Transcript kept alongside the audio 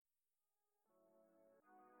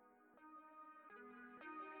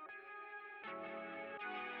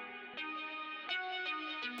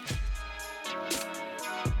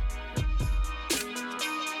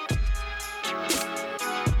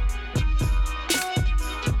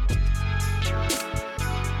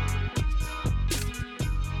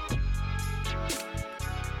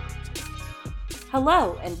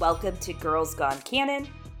Hello, and welcome to Girls Gone Canon,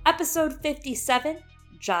 episode 57,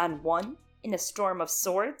 John 1, In a Storm of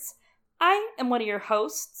Swords. I am one of your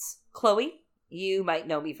hosts, Chloe. You might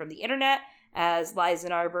know me from the internet as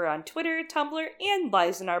Liza Arbor on Twitter, Tumblr, and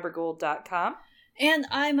LizaNarborGold.com. And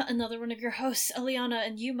I'm another one of your hosts, Eliana,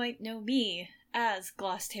 and you might know me as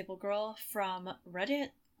Glass Table Girl from Reddit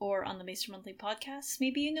or on the Maester Monthly podcast.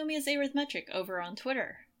 Maybe you know me as Arithmetric over on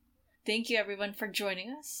Twitter. Thank you, everyone, for joining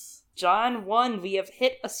us. John 1, we have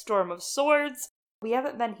hit a storm of swords. We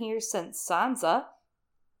haven't been here since Sansa,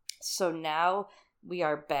 so now we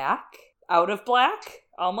are back. Out of black,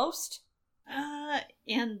 almost.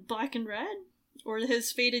 And black and red? Or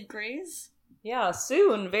his faded grays? Yeah,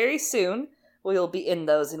 soon, very soon, we will be in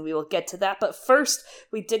those and we will get to that. But first,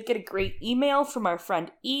 we did get a great email from our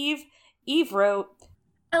friend Eve. Eve wrote,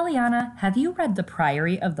 Eliana, have you read The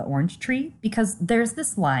Priory of the Orange Tree? Because there's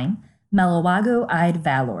this line, Melawago-eyed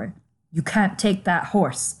Valor. You can't take that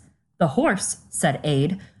horse. The horse, said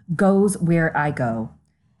Aid, goes where I go.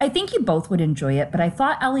 I think you both would enjoy it, but I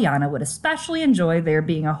thought Eliana would especially enjoy there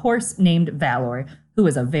being a horse named Valor, who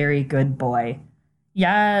is a very good boy.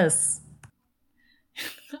 Yes.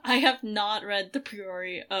 I have not read The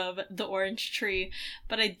Priory of the Orange Tree,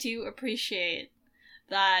 but I do appreciate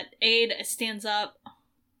that Aid stands up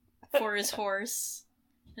for his horse.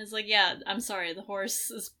 It's like, yeah, I'm sorry, the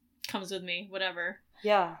horse comes with me, whatever.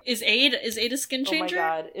 Yeah. Is Aid a skin changer? Oh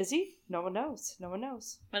my god, is he? No one knows.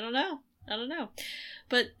 I don't know.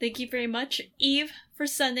 But thank you very much, Eve, for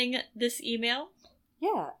sending this email.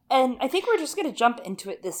 Yeah, and I think we're just going to jump into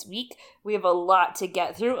it this week. We have a lot to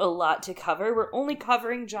get through, a lot to cover. We're only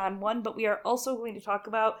covering John 1, but we are also going to talk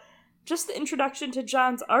about just the introduction to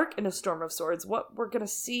John's arc in A Storm of Swords, what we're going to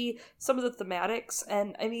see, some of the thematics,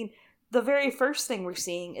 and I mean, the very first thing we're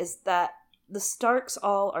seeing is that the Starks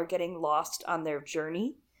all are getting lost on their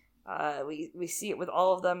journey. We see it with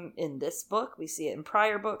all of them in this book. We see it in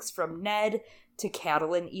prior books, from Ned to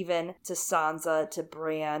Catelyn, even to Sansa, to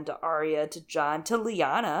Bran, to Arya, to Jon, to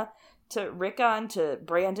Lyanna, to Rickon, to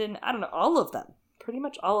Brandon. I don't know, all of them. Pretty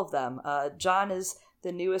much all of them. Jon is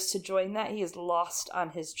the newest to join that. He is lost on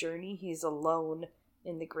his journey. He's alone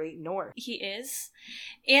in the Great North. He is.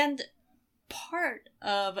 And part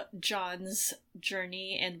of Jon's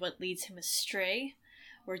journey and what leads him astray,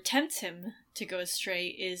 or tempts him to go astray,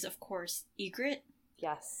 is, of course, Ygritte.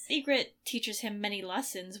 Yes. Ygritte teaches him many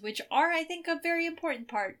lessons, which are, I think, a very important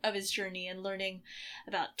part of his journey and learning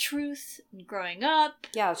about truth and growing up.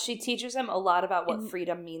 Yeah, she teaches him a lot about what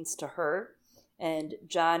freedom means to her, and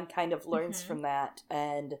Jon kind of learns from that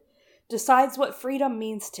and decides what freedom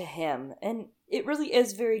means to him. And it really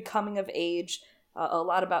is very coming of age. A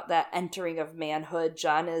lot about that entering of manhood.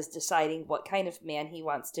 Jon is deciding what kind of man he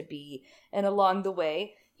wants to be. And along the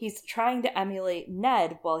way, he's trying to emulate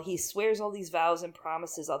Ned while he swears all these vows and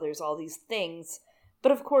promises others all these things.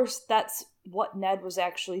 But of course, that's what Ned was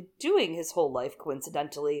actually doing his whole life,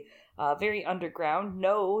 coincidentally. Very underground.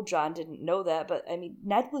 No, Jon didn't know that. But, I mean,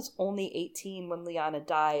 Ned was only 18 when Lyanna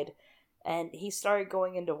died. And he started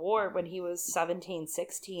going into war when he was 17,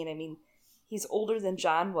 16. I mean, he's older than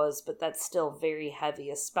Jon was, but that's still very heavy,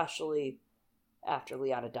 especially after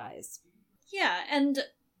Lyanna dies. Yeah, and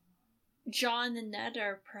Jon and Ned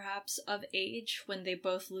are perhaps of age when they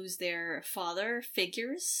both lose their father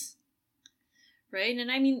figures, right?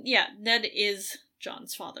 And I mean, yeah, Ned is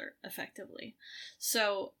Jon's father, effectively.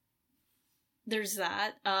 So there's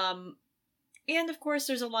that. And of course,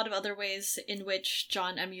 there's a lot of other ways in which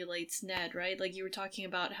Jon emulates Ned, right? Like you were talking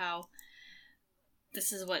about how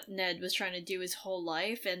this is what Ned was trying to do his whole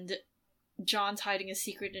life, and Jon's hiding a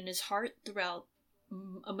secret in his heart throughout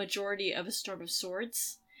a majority of A Storm of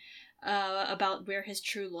Swords about where his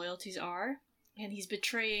true loyalties are, and he's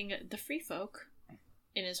betraying the free folk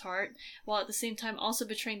in his heart, while at the same time also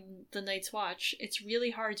betraying the Night's Watch. It's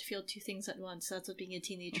really hard to feel two things at once. That's what being a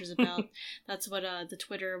teenager is about. That's what the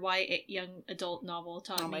Twitter YA young adult novel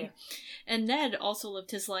taught me. And Ned also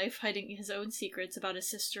lived his life hiding his own secrets about his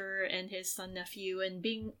sister and his son-nephew, and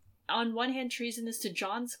being, on one hand, treasonous to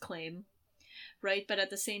Jon's claim, right? But at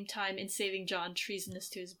the same time, in saving Jon, treasonous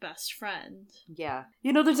to his best friend. Yeah.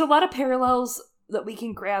 You know, there's a lot of parallels that we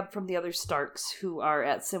can grab from the other Starks who are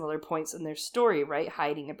at similar points in their story, right?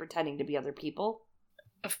 Hiding and pretending to be other people.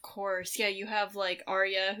 Of course. Yeah, you have, like,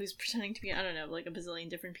 Arya, who's pretending to be, I don't know, like a bazillion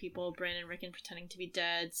different people. Bran and Rickon pretending to be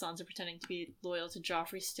dead. Sansa pretending to be loyal to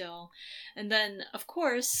Joffrey still. And then, of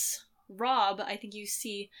course, Robb, I think you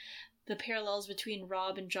see the parallels between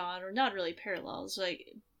Robb and Jon, or not really parallels, like,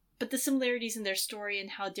 but the similarities in their story and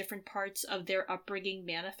how different parts of their upbringing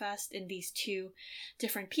manifest in these two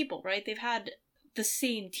different people, right? They've had the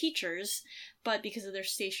same teachers, but because of their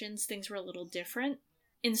stations, things were a little different.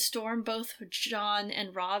 In Storm, both John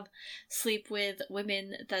and Rob sleep with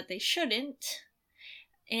women that they shouldn't.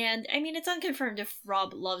 And, I mean, it's unconfirmed if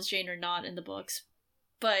Rob loves Jane or not in the books.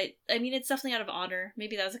 But, I mean, it's definitely out of honor.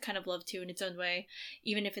 Maybe that's a kind of love, too, in its own way,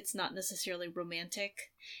 even if it's not necessarily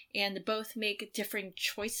romantic. And both make different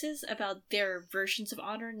choices about their versions of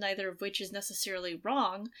honor, neither of which is necessarily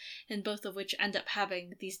wrong, and both of which end up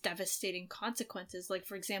having these devastating consequences. Like,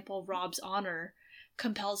 for example, Rob's honor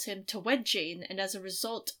compels him to wed Jane, and as a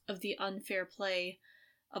result of the unfair play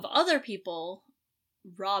of other people,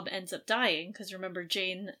 Rob ends up dying, because remember,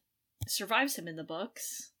 Jane survives him in the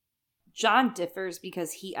books. John differs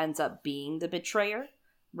because he ends up being the betrayer,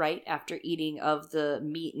 right? After eating of the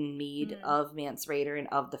meat and mead of Mance Rayder and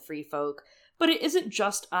of the free folk. But it isn't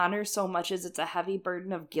just honor so much as it's a heavy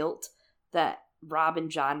burden of guilt that Rob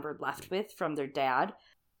and John were left with from their dad.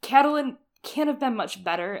 Catelyn can't have been much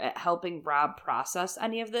better at helping Rob process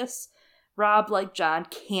any of this. Rob, like John,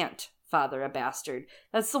 can't father a bastard.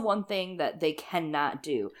 That's the one thing that they cannot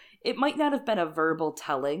do. It might not have been a verbal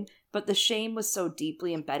telling, but the shame was so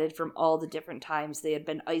deeply embedded from all the different times they had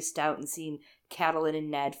been iced out and seen Catelyn and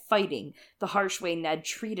Ned fighting, the harsh way Ned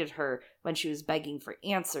treated her when she was begging for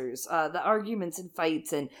answers, the arguments and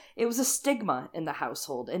fights, and it was a stigma in the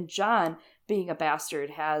household. And John, being a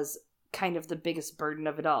bastard, has kind of the biggest burden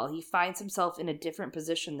of it all. He finds himself in a different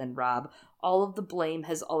position than Rob. All of the blame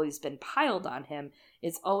has always been piled on him.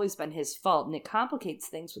 It's always been his fault, and it complicates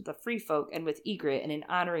things with the free folk and with Ygritte and in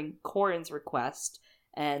honoring Corin's request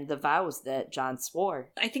and the vows that John swore.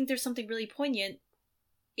 I think there's something really poignant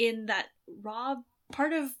in that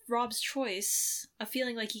part of Rob's choice of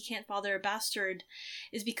feeling like he can't father a bastard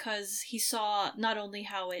is because he saw not only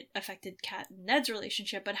how it affected Cat and Ned's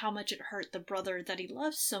relationship, but how much it hurt the brother that he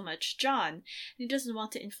loves so much, John. And he doesn't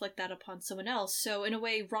want to inflict that upon someone else. So in a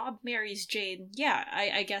way, Rob marries Jane,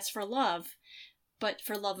 I guess for love, but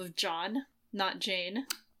for love of John, not Jane.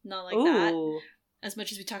 Not like that. As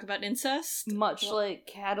much as we talk about incest. Much like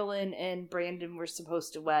Catelyn and Brandon were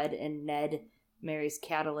supposed to wed, and Ned marries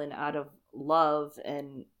Catelyn out of love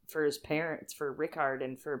and for his parents, for Rickard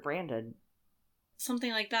and for Brandon.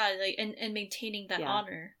 Something like that, like and maintaining that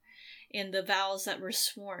honor and the vows that were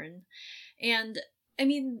sworn. And I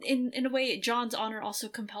mean, in a way, John's honor also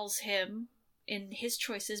compels him in his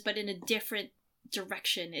choices, but in a different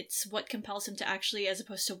direction. It's what compels him to actually, as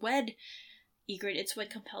opposed to wed Ygritte, it's what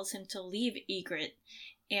compels him to leave Ygritte.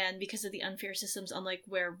 And because of the unfair systems, unlike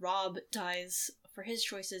where Rob dies for his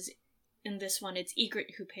choices, in this one it's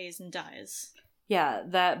Ygritte who pays and dies. Yeah,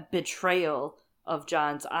 that betrayal of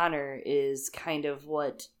John's honor is kind of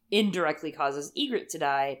what indirectly causes Ygritte to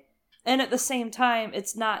die. And at the same time,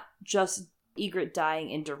 it's not just Ygritte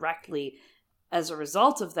dying indirectly as a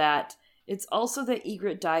result of that. It's also that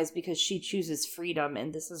Ygritte dies because she chooses freedom,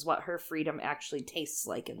 and this is what her freedom actually tastes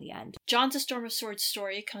like in the end. John's A Storm of Swords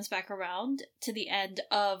story comes back around to the end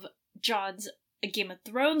of John's A Game of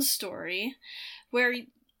Thrones story, where,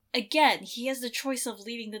 again, he has the choice of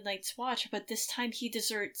leaving the Night's Watch, but this time he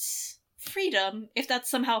deserts freedom, if that's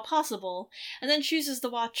somehow possible, and then chooses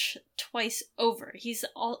the Watch twice over. He's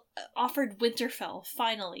offered Winterfell,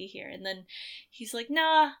 finally, here, and then he's like,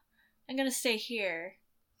 nah, I'm gonna stay here.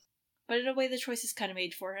 But in a way, the choice is kind of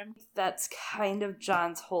made for him. That's kind of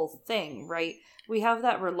John's whole thing, right? We have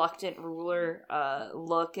that reluctant ruler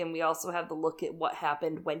look, and we also have the look at what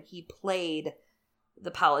happened when he played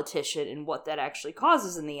the politician and what that actually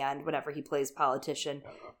causes in the end whenever he plays politician.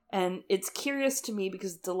 And it's curious to me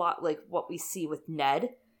because it's a lot like what we see with Ned.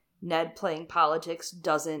 Ned playing politics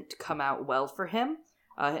doesn't come out well for him,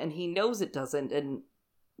 and he knows it doesn't. And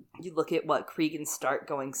you look at what Cregan Stark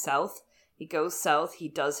going south. He goes south, he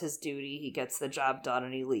does his duty, he gets the job done,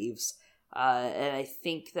 and he leaves. And I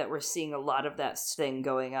think that we're seeing a lot of that thing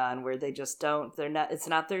going on where they just it's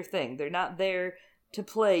not their thing. They're not there to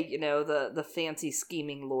play, the fancy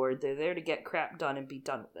scheming lord. They're there to get crap done and be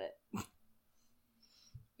done with it.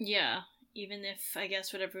 Yeah, even if, I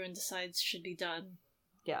guess, what everyone decides should be done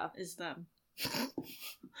is them.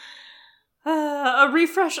 A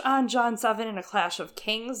refresh on Jon 7 and A Clash of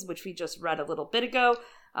Kings, which we just read a little bit ago.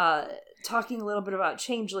 Talking a little bit about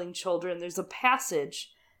changeling children, there's a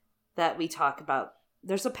passage that we talk about.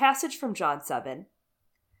 There's a passage from Jon 7.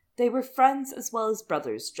 They were friends as well as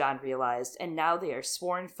brothers, Jon realized, and now they are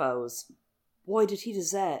sworn foes. Why did he do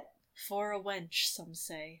that? For a wench, some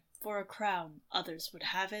say. For a crown, others would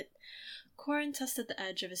have it. Corin tested the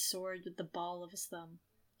edge of his sword with the ball of his thumb.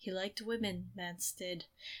 He liked women, Mance did,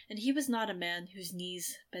 and he was not a man whose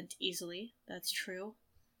knees bent easily, that's true.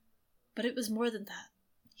 But it was more than that.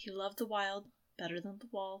 He loved the wild better than the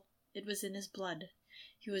wall, It was in his blood.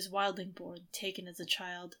 He was wildling born, taken as a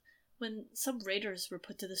child. When some raiders were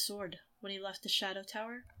put to the sword, when he left the Shadow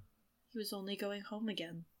Tower, he was only going home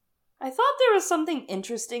again. I thought there was something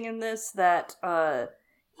interesting in this, that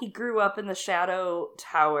he grew up in the Shadow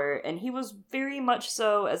Tower, and he was very much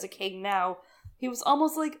so, as a king now, he was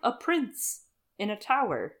almost like a prince in a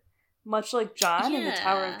tower. Much like Jon in the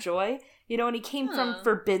Tower of Joy. You know, and he came from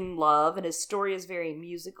forbidden love, and his story is very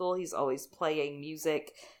musical. He's always playing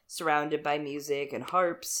music, surrounded by music and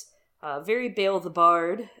harps. Very Bale the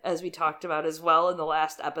Bard, as we talked about as well in the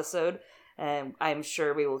last episode. And I'm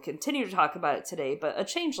sure we will continue to talk about it today, but a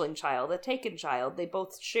changeling child, a taken child, they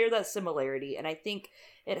both share that similarity, and I think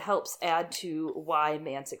it helps add to why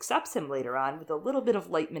Mance accepts him later on with a little bit of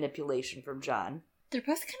light manipulation from Jon. They're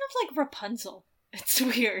both kind of like Rapunzel. It's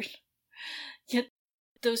weird. Yet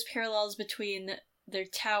those parallels between their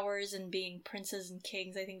towers and being princes and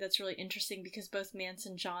kings, I think that's really interesting because both Mance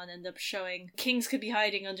and Jon end up showing kings could be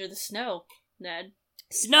hiding under the snow, Ned.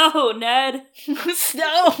 Snow, Ned!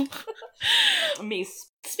 Snow! Me.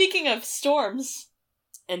 Speaking of storms.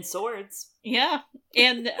 And swords. Yeah,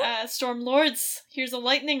 and storm lords. Here's a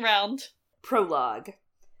lightning round. Prologue.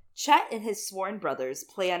 Chet and his sworn brothers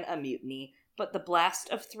plan a mutiny, but the blast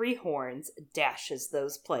of 3 horns dashes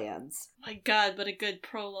those plans. My god, what a good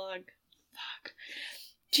prologue. Fuck.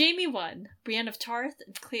 Jaime 1, Brienne of Tarth,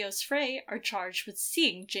 and Cleos Frey are charged with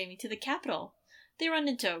seeing Jaime to the capital. They run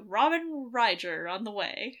into Robin Ryder on the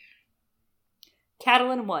way.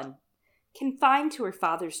 Catelyn 1. Confined to her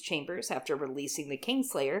father's chambers after releasing the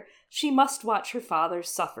Kingslayer, she must watch her father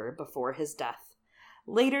suffer before his death.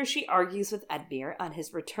 Later, she argues with Edmure on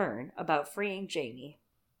his return about freeing Jaime.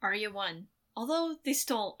 Arya 1. Although they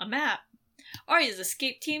stole a map, Arya's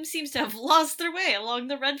escape team seems to have lost their way along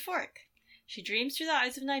the Red Fork. She dreams through the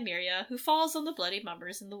eyes of Nymeria, who falls on the bloody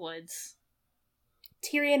mummers in the woods.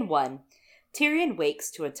 Tyrion 1. Tyrion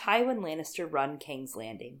wakes to a Tywin Lannister-run King's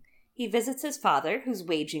Landing. He visits his father, who's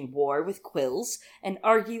waging war with quills, and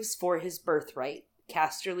argues for his birthright,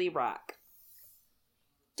 Casterly Rock.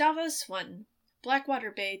 Davos 1.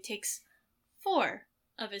 Blackwater Bay takes 4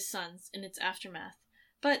 of his sons in its aftermath,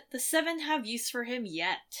 but the 7 have use for him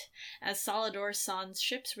yet, as Salladhor Saan's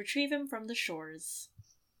ships retrieve him from the shores.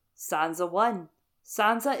 Sansa 1.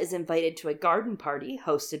 Sansa is invited to a garden party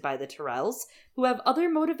hosted by the Tyrells, who have other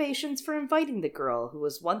motivations for inviting the girl who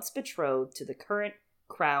was once betrothed to the current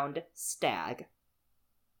crowned stag.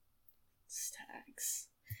 Stags.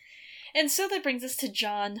 And so that brings us to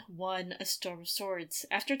Jon 1, A Storm of Swords.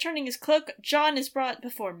 After turning his cloak, Jon is brought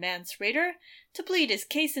before Mance Rayder to plead his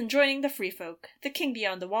case in joining the Free Folk. The King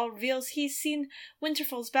Beyond the Wall reveals he's seen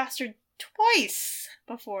Winterfell's bastard twice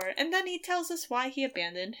before, and then he tells us why he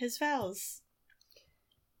abandoned his vows.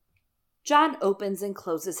 Jon opens and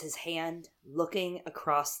closes his hand, looking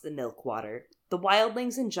across the milkwater. The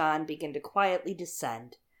wildlings and Jon begin to quietly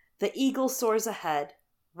descend. The eagle soars ahead.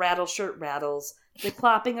 Rattleshirt rattles. The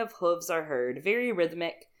clopping of hooves are heard. Very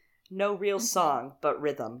rhythmic. No real song, but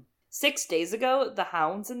rhythm. 6 days ago, the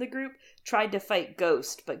hounds in the group tried to fight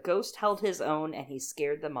Ghost, but Ghost held his own and he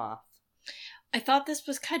scared them off. I thought this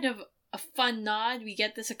was kind of a fun nod. We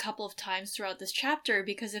get this a couple of times throughout this chapter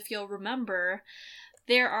because if you'll remember,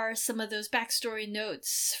 there are some of those backstory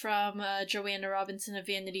notes from Joanna Robinson of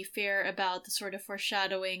Vanity Fair about the sort of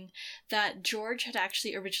foreshadowing that George had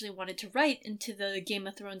actually originally wanted to write into the Game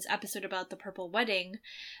of Thrones episode about the Purple Wedding,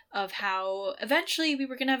 of how eventually we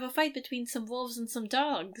were going to have a fight between some wolves and some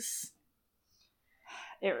dogs.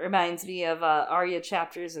 It reminds me of Arya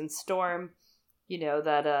chapters in Storm, you know,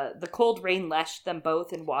 that the cold rain lashed them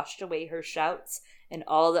both and washed away her shouts, and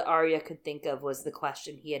all that Arya could think of was the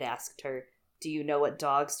question he had asked her. Do you know what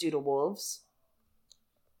dogs do to wolves?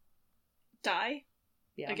 Die?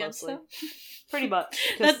 Yeah, against mostly. them? Pretty much.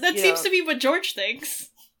 That seems to be what George thinks.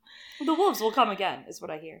 The wolves will come again, is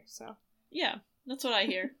what I hear, so. Yeah, that's what I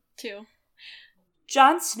hear, too.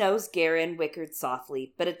 Jon Snow's Garren whickered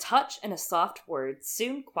softly, but a touch and a soft word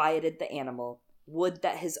soon quieted the animal. Would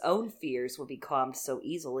that his own fears would be calmed so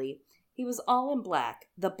easily. He was all in black,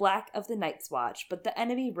 the black of the Night's Watch, but the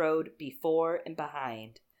enemy rode before and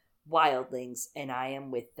behind. Wildlings, and I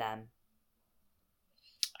am with them.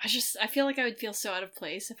 I feel like I would feel so out of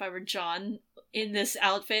place if I were Jon in this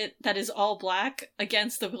outfit that is all black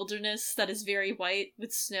against the wilderness that is very white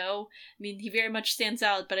with snow. I mean, he very much stands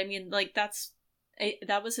out, but I mean, like,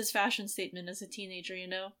 that was his fashion statement as a teenager, you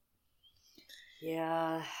know?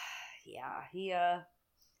 Yeah,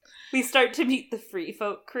 we start to meet the Free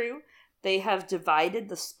Folk crew. They have divided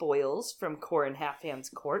the spoils from Qhorin Halfhand's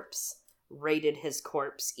corpse. Raided his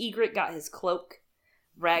corpse. Ygritte got his cloak.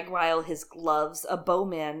 Ragwile his gloves. A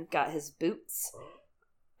bowman got his boots.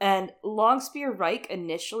 And Longspear Reich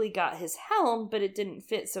initially got his helm, but it didn't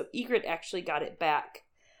fit, so Ygritte actually got it back.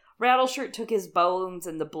 Rattleshirt took his bones,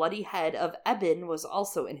 and the bloody head of Eben was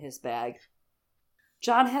also in his bag.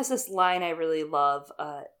 Jon has this line I really love,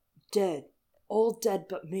 dead, all dead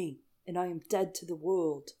but me, and I am dead to the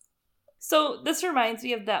world. So this reminds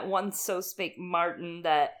me of that one So Spake Martin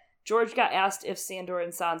that George got asked if Sandor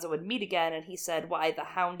and Sansa would meet again, and he said, why, the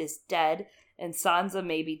Hound is dead, and Sansa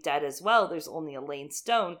may be dead as well, there's only Elaine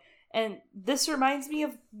Stone. And this reminds me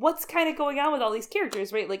of what's kind of going on with all these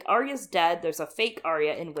characters, right? Like, Arya's dead, there's a fake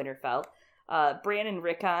Arya in Winterfell. Bran and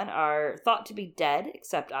Rickon are thought to be dead,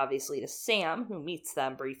 except obviously to Sam, who meets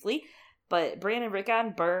them briefly. But Bran and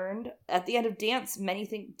Rickon burned. At the end of Dance, many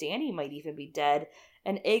think Dany might even be dead.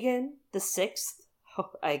 And Aegon the Sixth,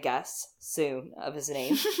 I guess, soon of his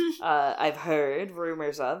name, I've heard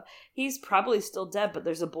rumors of. He's probably still dead, but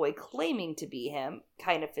there's a boy claiming to be him.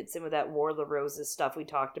 Kind of fits in with that War of the Roses stuff we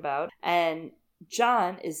talked about. And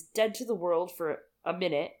Jon is dead to the world for a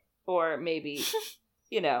minute, or maybe,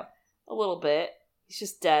 a little bit. He's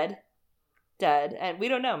just dead. And we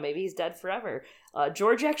don't know. Maybe he's dead forever.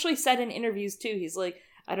 George actually said in interviews, too, he's like,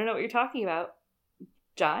 I don't know what you're talking about.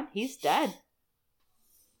 Jon, he's dead.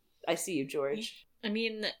 I see you, George. I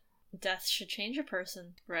mean, death should change a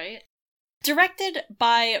person, right? Directed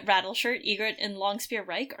by Rattleshirt, Ygritte and Longspear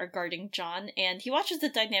Reich are guarding Jon, and he watches the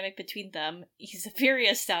dynamic between them. He's very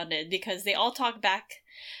astounded because they all talk back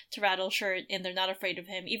to Rattleshirt and they're not afraid of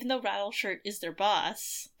him, even though Rattleshirt is their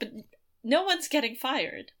boss. But no one's getting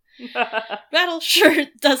fired.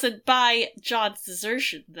 Rattleshirt doesn't buy Jon's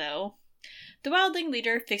desertion, though. The wildling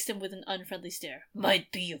leader fixed him with an unfriendly stare.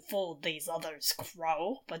 Might be you fooled these others,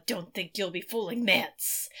 Crow, but don't think you'll be fooling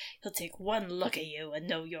Mance. He'll take one look at you and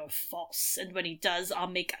know you're false, and when he does, I'll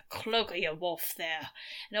make a cloak of your wolf there,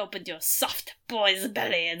 and open your soft boy's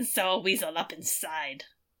belly and sew a weasel up inside.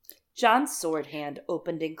 Jon's sword hand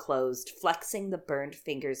opened and closed, flexing the burned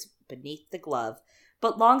fingers beneath the glove,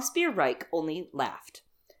 but Longspear Reich only laughed.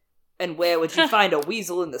 And where would you find a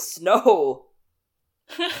weasel in the snow?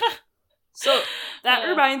 So, that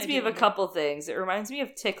reminds me of a couple things. It reminds me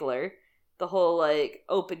of Tickler. The whole,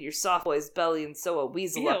 open your soft boy's belly and sew a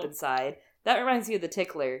weasel up inside. That reminds me of the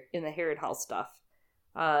Tickler in the Harrenhal stuff.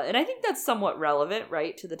 And I think that's somewhat relevant,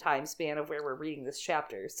 right, to the time span of where we're reading this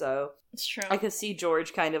chapter. So, it's true. I could see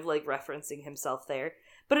George kind of, referencing himself there.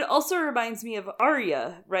 But it also reminds me of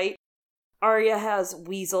Arya, right? Arya has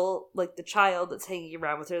Weasel, the child that's hanging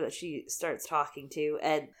around with her that she starts talking to.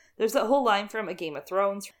 And there's that whole line from A Game of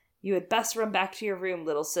Thrones. You had best run back to your room,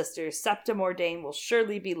 little sister. Septa Mordane will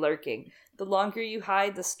surely be lurking. The longer you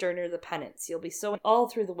hide, the sterner the penance. You'll be sewing all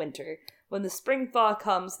through the winter. When the spring thaw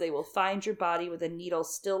comes, they will find your body with a needle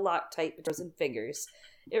still locked tight between frozen fingers.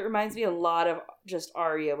 It reminds me a lot of just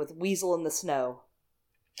Arya with Weasel in the snow.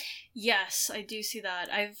 Yes, I do see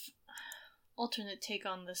that. I've alternate take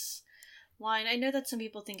on this line. I know that some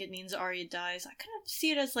people think it means Arya dies. I kind of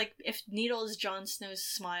see it as if Needle is Jon Snow's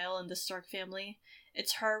smile in the Stark family.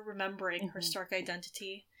 It's her remembering her Stark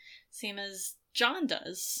identity. Same as Jon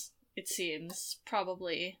does, it seems,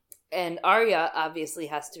 probably. And Arya obviously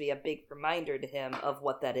has to be a big reminder to him of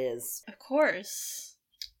what that is. Of course.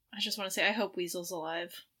 I just want to say, I hope Weasel's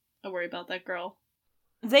alive. I worry about that girl.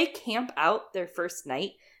 They camp out their first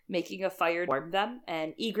night, making a fire to warm them,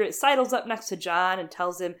 and Ygritte sidles up next to Jon and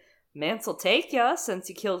tells him, Mance'll take ya since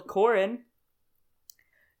you killed Corin.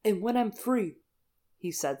 And when I'm free,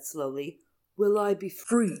 he said slowly, will I be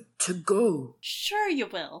free to go? Sure you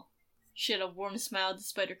will. She had a warm smile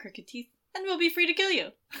despite her crooked teeth. And we'll be free to kill you.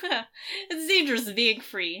 It's dangerous being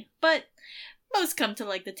free, but most come to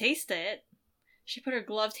like the taste of it. She put her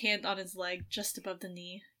gloved hand on his leg just above the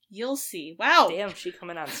knee. You'll see. Wow. Damn, she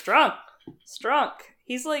coming on strong. Strong.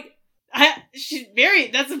 He's like...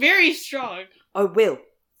 That's very strong. I will,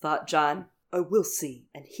 thought Jon. I will see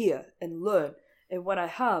and hear and learn, and when I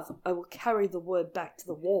have, I will carry the word back to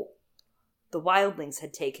the wall. The wildlings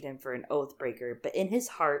had taken him for an oath-breaker, but in his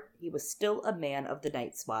heart he was still a man of the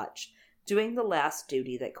Night's Watch, doing the last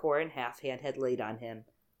duty that Corin Halfhand had laid on him.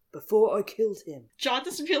 Before I killed him. Jon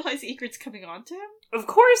doesn't realize Ygritte's coming on to him? Of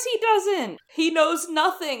course he doesn't! He knows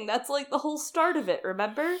nothing! That's the whole start of it,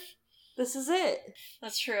 remember? This is it.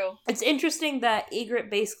 That's true. It's interesting that Ygritte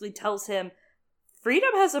basically tells him, freedom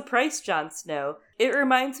has a price, Jon Snow. It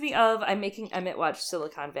reminds me of, I'm making Emmett watch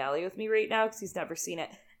Silicon Valley with me right now, because he's never seen it.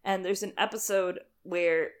 And there's an episode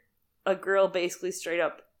where a girl basically straight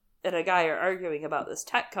up and a guy are arguing about this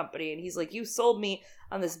tech company, and he's like, you sold me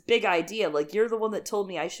on this big idea, you're the one that told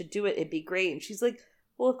me I should do it, it'd be great. And she's like,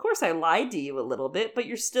 well, of course I lied to you a little bit, but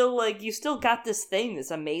you're still you still got this thing,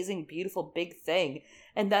 this amazing, beautiful, big thing.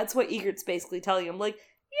 And that's what Ygritte's basically telling him,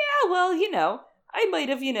 yeah, well, I might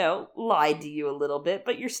have, lied to you a little bit,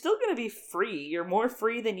 but you're still going to be free. You're more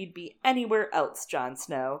free than you'd be anywhere else, Jon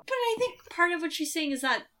Snow. But I think part of what she's saying is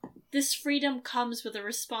that this freedom comes with a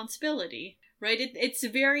responsibility, right? It's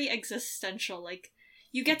very existential. Like,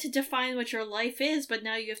 you get to define what your life is, but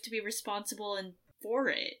now you have to be responsible and for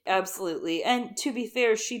it. Absolutely. And to be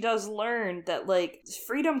fair, she does learn that, like,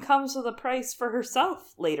 freedom comes with a price for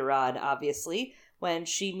herself later on, obviously, when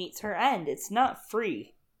she meets her end. It's not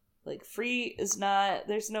free. Like, free is not...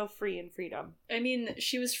 There's no free in freedom. I mean,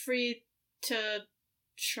 she was free to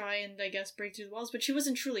try and, I guess, break through the walls, but she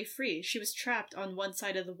wasn't truly free. She was trapped on one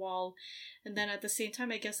side of the wall, and then at the same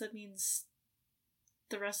time, I guess that means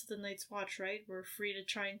the rest of the Night's Watch, right? We're free to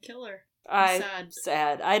try and kill her. I'm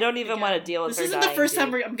sad. I don't even want to deal with her dying. This isn't the first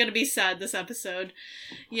time I'm gonna be sad this episode.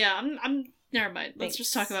 Yeah, I'm never mind. Let's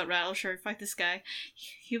just talk about Rattleshirt. Fuck this guy.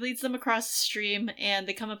 He leads them across the stream, and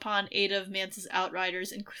they come upon 8 of Mance's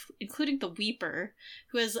outriders, including the Weeper,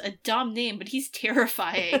 who has a dumb name, but he's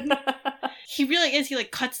terrifying. He really is. He,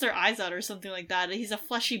 like, cuts their eyes out or something like that. He's a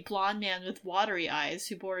fleshy blonde man with watery eyes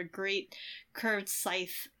who bore a great curved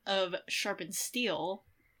scythe of sharpened steel.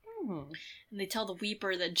 And they tell the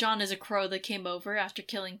Weeper that Jon is a crow that came over after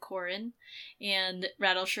killing Qhorin, and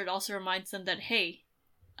Rattleshirt also reminds them that, hey,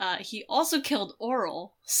 he also killed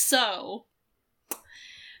Orell, so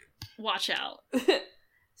watch out.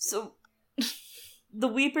 So the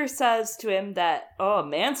Weeper says to him that, oh,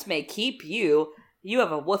 Mance may keep you. You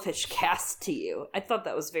have a wolfish cast to you. I thought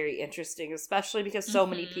that was very interesting, especially because so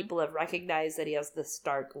many people have recognized that he has this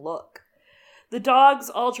dark look. The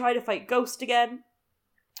dogs all try to fight Ghost again.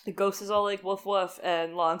 The Ghost is all like, woof woof,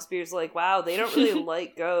 and Longspear's like, wow, they don't really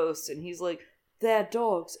like Ghosts. And he's like, they're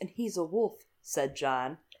dogs, and he's a wolf, said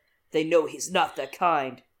Jon. They know he's not that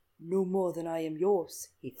kind. No more than I am yours,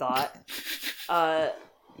 he thought.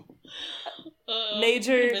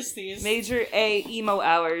 Major A, emo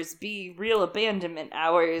hours, B, real abandonment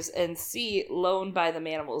hours, and C, loan by the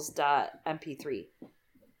manimals.mp3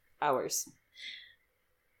 hours.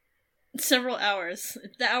 Several hours.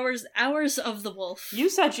 The hours of the wolf. You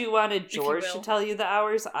said you wanted George to tell you the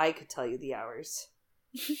hours. I could tell you the hours.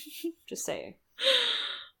 Just saying.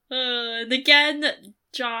 And again,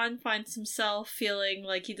 Jon finds himself feeling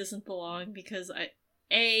like he doesn't belong because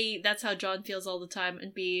A, that's how Jon feels all the time,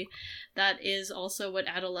 and B, that is also what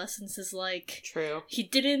adolescence is like. True. He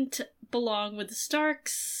didn't belong with the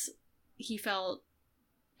Starks, he felt,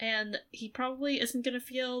 and he probably isn't gonna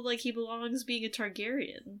feel like he belongs being a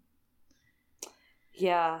Targaryen.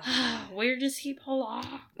 Yeah. Where does he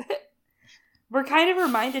belong? We're kind of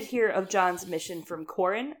reminded here of Jon's mission from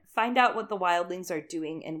Qhorin. Find out what the wildlings are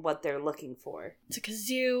doing and what they're looking for. It's a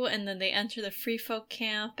kazoo, and then they enter the free folk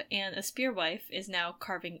camp, and a spearwife is now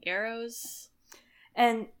carving arrows.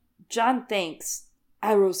 And Jon thinks,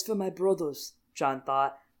 arrows for my brothers, Jon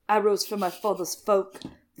thought. Arrows for my father's folk,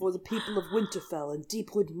 for the people of Winterfell and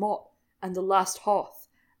Deepwood Motte and the Last Hearth.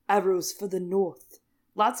 Arrows for the North.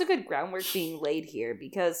 Lots of good groundwork being laid here,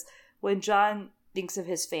 because when Jon thinks of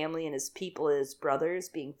his family and his people and his brothers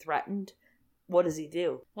being threatened, what does he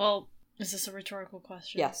do? Well, is this a rhetorical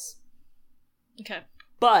question? Yes. Okay.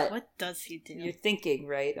 But what does he do? You're thinking,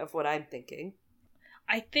 right, of what I'm thinking.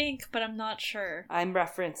 I think, but I'm not sure. I'm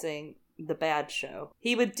referencing The Bad Show.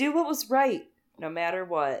 He would do what was right, no matter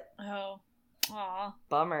what. Oh. Aw.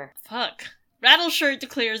 Bummer. Fuck. Rattleshirt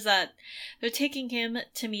declares that they're taking him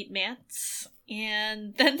to meet Mance,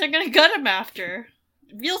 and then they're gonna gut him after.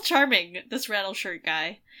 Real charming, this Rattleshirt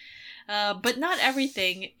guy. But not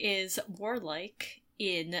everything is warlike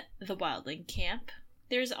in the wildling camp.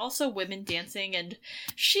 There's also women dancing and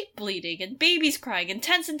sheep bleating and babies crying and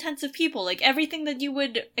tens of people, like everything that you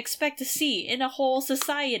would expect to see in a whole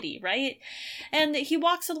society, right? And he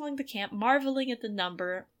walks along the camp, marveling at the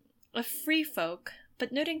number of free folk,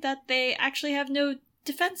 but noting that they actually have no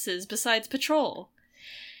defenses besides patrol.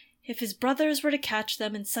 If his brothers were to catch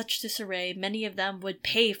them in such disarray, many of them would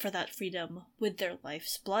pay for that freedom with their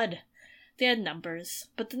life's blood. They had numbers,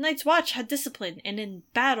 but the Night's Watch had discipline, and in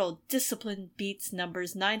battle, discipline beats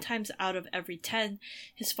numbers 9 times out of every 10,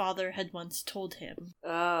 his father had once told him.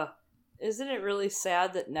 Isn't it really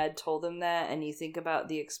sad that Ned told him that, and you think about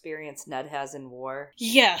the experience Ned has in war?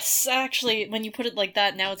 Yes, actually, when you put it like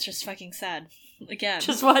that, now it's just fucking sad. Again.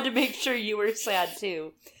 Just wanted to make sure you were sad,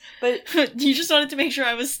 too. But you just wanted to make sure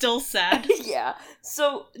I was still sad? Yeah.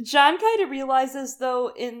 So, Jon kind of realizes,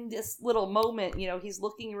 though, in this little moment, he's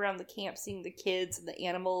looking around the camp, seeing the kids and the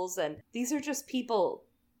animals, and these are just people.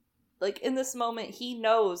 Like, in this moment, he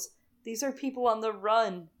knows these are people on the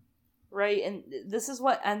run. right? And this is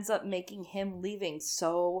what ends up making him leaving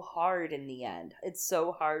so hard in the end. It's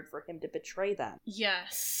so hard for him to betray them.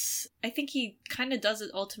 Yes. I think he kind of does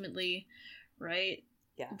it ultimately, right?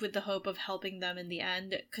 Yeah. With the hope of helping them in the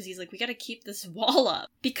end, because he's like, we gotta keep this wall up.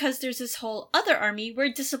 Because there's this whole other army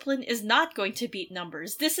where discipline is not going to beat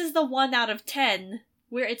numbers. This is the 1 out of 10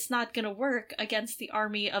 where it's not gonna work against the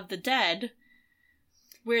army of the dead,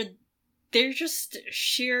 where they're just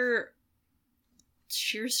sheer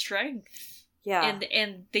strength. Yeah.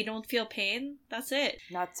 And they don't feel pain. That's it.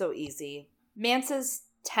 Not so easy. Mance's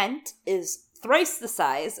tent is thrice the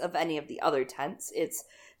size of any of the other tents. It's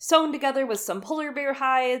sewn together with some polar bear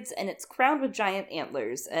hides, and it's crowned with giant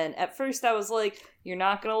antlers. And at first I was like, you're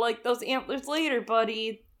not gonna like those antlers later,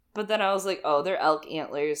 buddy. But then I was like, oh, they're elk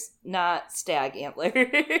antlers, not stag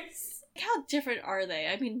antlers. How different are they?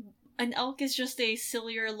 I mean, an elk is just a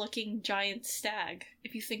sillier-looking giant stag,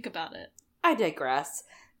 if you think about it. I digress.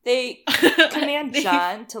 They command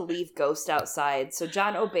John to leave Ghost outside, so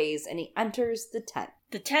John obeys and he enters the tent.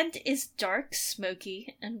 The tent is dark,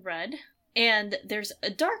 smoky, and red. And there's a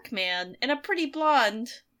dark man and a pretty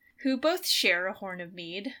blonde who both share a horn of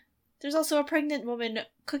mead. There's also a pregnant woman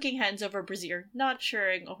cooking hens over a brazier, not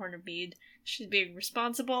sharing a horn of mead. She's being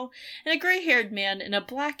responsible. And a gray-haired man in a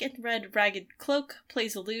black and red ragged cloak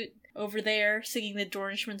plays a lute over there, singing the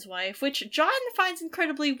Dornishman's Wife, which John finds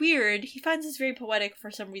incredibly weird. He finds this very poetic for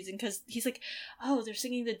some reason, because he's like, oh, they're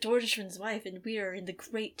singing the Dornishman's Wife, and we are in the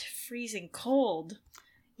great freezing cold.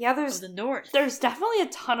 Yeah, of the north. There's definitely a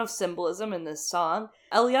ton of symbolism in this song.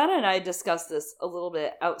 Eliana and I discussed this a little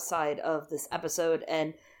bit outside of this episode,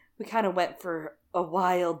 and we kind of went for a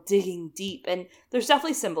while digging deep, and there's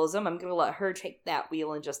definitely symbolism. I'm going to let her take that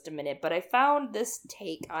wheel in just a minute, but I found this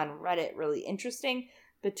take on Reddit really interesting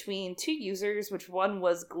between two users, which one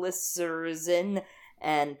was Glycerin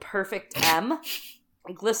and Perfect M.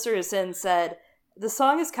 Glycerin said, the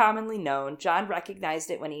song is commonly known. John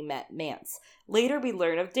recognized it when he met Mance. Later we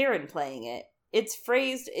learn of Darren playing it. It's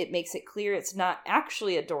phrased, it makes it clear it's not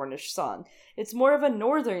actually a Dornish song. It's more of a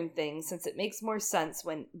northern thing, since it makes more sense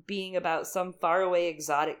when being about some faraway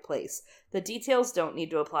exotic place. The details don't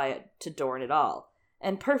need to apply it to Dorne at all.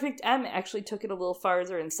 And Perfect M actually took it a little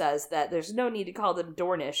farther and says that there's no need to call them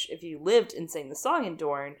Dornish if you lived and sang the song in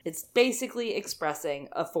Dorne. It's basically expressing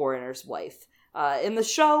a foreigner's wife. In the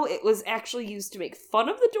show, it was actually used to make fun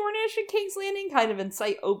of the Dornish in King's Landing, kind of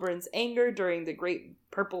incite Oberyn's anger during the Great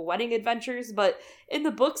Purple Wedding adventures, but in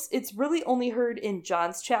the books, it's really only heard in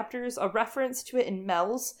Jon's chapters, a reference to it in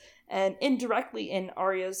Mel's, and indirectly in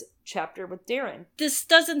Arya's chapter with Darren. This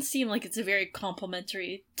doesn't seem like it's a very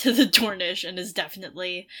complimentary to the Dornish, and is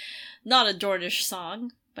definitely not a Dornish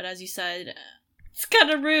song, but as you said, it's kind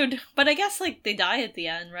of rude. But I guess, like, they die at the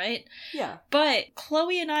end, right? Yeah. But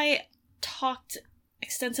Chloe and I talked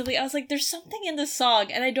extensively. I was like, there's something in the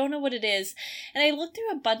song, and I don't know what it is. And I looked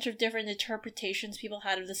through a bunch of different interpretations people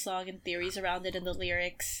had of the song and theories around it and the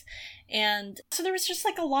lyrics. And so there was just,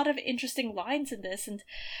 like, a lot of interesting lines in this. And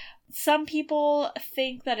some people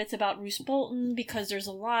think that it's about Roose Bolton because there's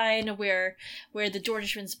a line where the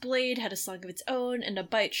Dornishman's blade had a song of its own and a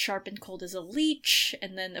bite sharp and cold as a leech.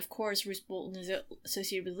 And then, of course, Roose Bolton is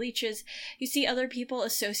associated with leeches. You see other people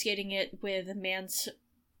associating it with Mance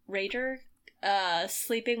Rayder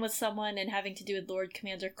sleeping with someone and having to do with Lord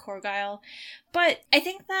Commander Corgyle. But I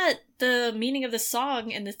think that the meaning of the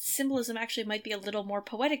song and the symbolism actually might be a little more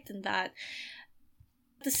poetic than that.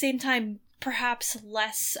 At the same time, perhaps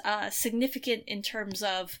less significant in terms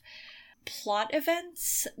of plot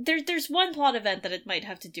events. There's one plot event that it might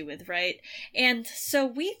have to do with, right? And so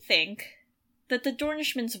we think that the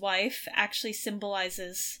Dornishman's Wife actually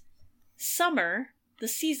symbolizes summer, the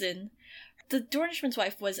season. The Dornishman's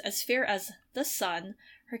Wife was as fair as the sun.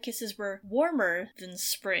 Her kisses were warmer than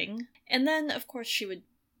spring. And then, of course, she would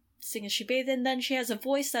sing as she bathed, and then she has a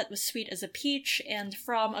voice that was sweet as a peach. And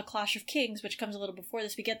from A Clash of Kings, which comes a little before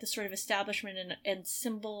this, we get this sort of establishment and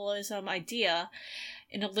symbolism idea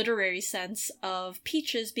in a literary sense of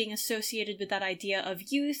peaches being associated with that idea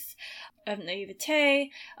of youth, of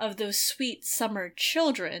naivete, of those sweet summer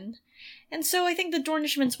children. And so I think the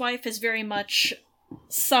Dornishman's Wife is very much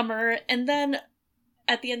summer, and then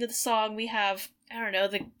at the end of the song we have, I don't know,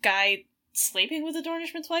 the guy sleeping with the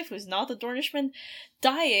Dornishman's wife, who's not the Dornishman,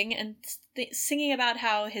 dying and singing about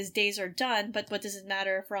how his days are done, but what does it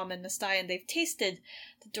matter for Amon Mastaion? They've tasted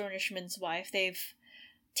the Dornishman's wife, they've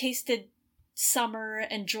tasted summer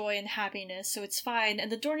and joy and happiness, so it's fine. And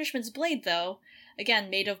the Dornishman's blade, though, again,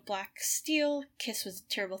 made of black steel, kiss was a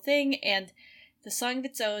terrible thing, and the song of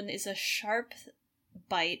its own is a sharp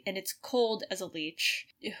bite, and it's cold as a leech.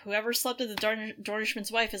 Whoever slept with the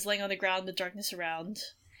Dornishman's wife is laying on the ground with darkness around.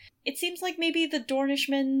 it seems like maybe the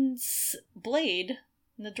Dornishman's blade,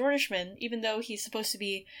 and the Dornishman, even though he's supposed to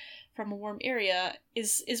be from a warm area,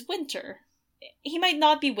 is winter. He might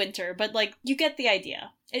not be winter, but, like, you get the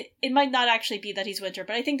idea. It might not actually be that he's winter,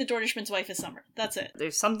 but I think the Dornishman's wife is summer. That's it.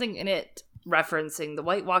 There's something in it referencing the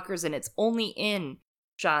White Walkers, and it's only in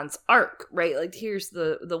Jon's arc, right? Like, here's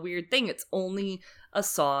the weird thing. It's only a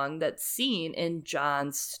song that's seen in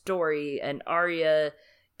Jon's story, and Arya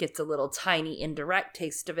gets a little tiny indirect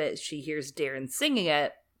taste of it. She hears Darren singing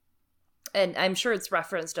it, and I'm sure it's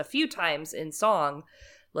referenced a few times in song,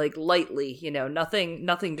 like, lightly, you know,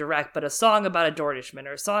 nothing direct, but a song about a Dornishman,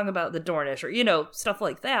 or a song about the Dornish, or, you know, stuff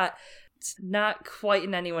like that. It's not quite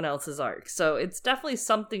in anyone else's arc, so it's definitely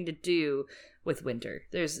something to do with winter.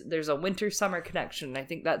 There's a winter-summer connection, and I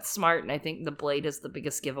think that's smart, and I think the blade is the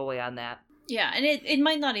biggest giveaway on that. Yeah, and it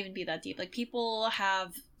might not even be that deep. Like, people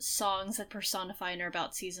have songs that personify and are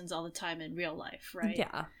about seasons all the time in real life, right?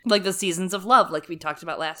 Yeah. Like the Seasons of Love, like we talked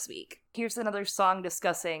about last week. Here's another song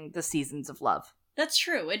discussing the seasons of love. That's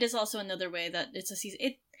true. It is also another way that it's a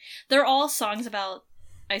season. They're all songs about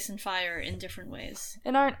ice and fire in different ways.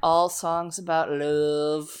 And aren't all songs about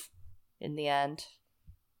love in the end?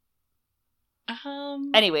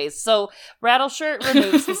 Anyways, so Rattleshirt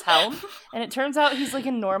removes his helm, and it turns out he's like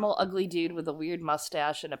a normal ugly dude with a weird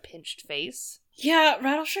mustache and a pinched face. Yeah,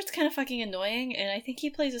 Rattleshirt's kind of fucking annoying, and I think he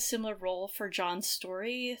plays a similar role for Jon's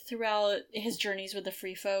story throughout his journeys with the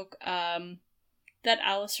Free Folk, that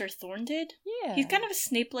Alistair Thorne did. Yeah. He's kind of a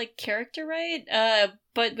Snape-like character, right?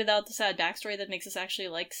 But without the sad backstory that makes us actually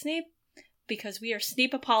like Snape, because we are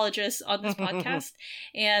Snape apologists on this podcast,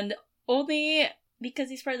 and only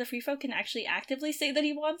because he's part of the Free Folk can actually actively say that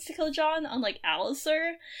he wants to kill Jon, unlike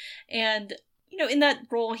Alistair. And, you know, in that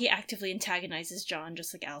role, he actively antagonizes Jon,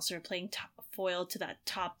 just like Alistair, playing foil to that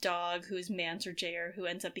top dog who is Mance or Jair, who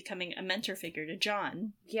ends up becoming a mentor figure to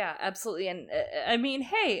Jon. Yeah, absolutely. And, I mean,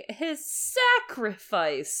 hey, his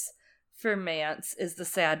sacrifice for Mance is the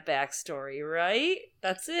sad backstory, right?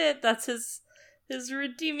 That's it. That's his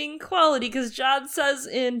redeeming quality, because Jon says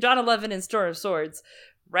in Jon 11 in Storm of Swords,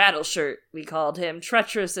 Rattleshirt, we called him,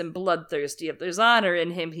 treacherous and bloodthirsty. If there's honor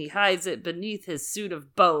in him, he hides it beneath his suit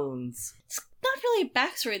of bones. It's not really a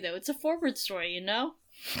backstory, though. It's a forward story, you know?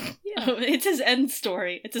 Yeah. It's his end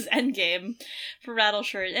story. It's his end game for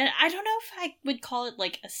Rattleshirt. And I don't know if I would call it,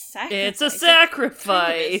 like, a sacrifice. It's a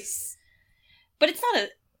sacrifice! But it's not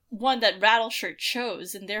one that Rattleshirt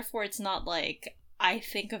chose, and therefore it's not, like, I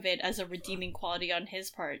think of it as a redeeming quality on his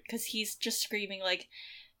part, because he's just screaming, like,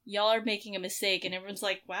 y'all are making a mistake, and everyone's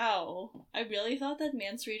like, wow, I really thought that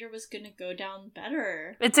Mance Rayder was gonna go down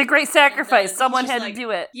better. It's a great sacrifice. Someone had to do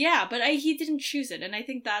it. Yeah, but he didn't choose it, and I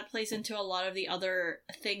think that plays into a lot of the other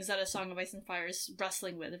things that A Song of Ice and Fire is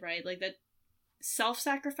wrestling with, right? Like that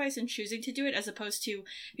self-sacrifice and choosing to do it, as opposed to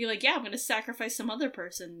be like, yeah, I'm gonna sacrifice some other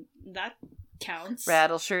person. That counts.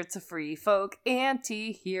 Rattleshirt's a Free Folk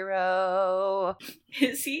anti-hero.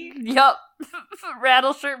 Is he? Yup.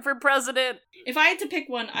 Rattleshirt for president. If I had to pick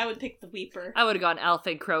one, I would pick the Weeper. I would have gone Elf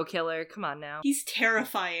and Crow Killer. Come on now. He's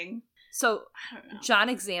terrifying. So, Jon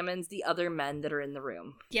examines the other men that are in the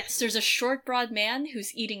room. Yes, there's a short, broad man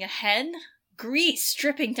who's eating a hen. Grease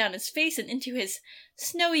dripping down his face and into his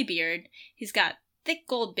snowy beard. He's got thick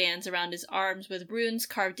gold bands around his arms with runes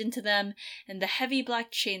carved into them, and the heavy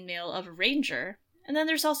black chainmail of a ranger. And then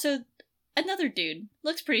there's also another dude.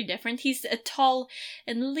 Looks pretty different. He's a tall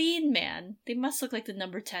and lean man. They must look like the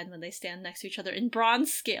number 10 when they stand next to each other, in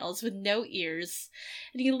bronze scales with no ears.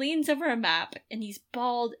 And he leans over a map, and he's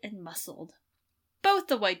bald and muscled. Both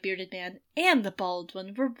the white-bearded man and the bald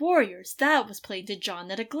one were warriors. That was plain to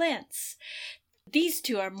Jon at a glance. These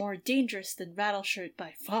two are more dangerous than Rattleshirt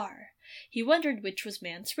by far. He wondered which was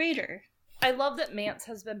Mance Rayder. I love that Mance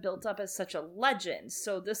has been built up as such a legend,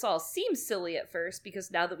 so this all seems silly at first,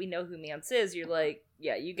 because now that we know who Mance is, you're like,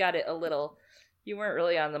 yeah, you got it a little... You weren't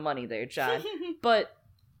really on the money there, Jon. But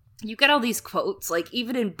you get all these quotes, like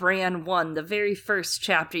even in Bran 1, the very first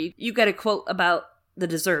chapter, you get a quote about the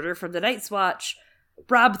deserter from the Night's Watch.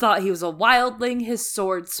 Robb thought he was a wildling, his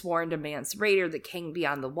sword sworn to Mance Rayder, the king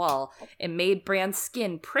beyond the wall, and made Bran's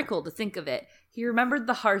skin prickle to think of it. He remembered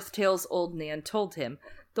the Hearth Tales old Nan told him.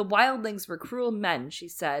 The wildlings were cruel men, she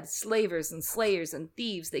said, slavers and slayers and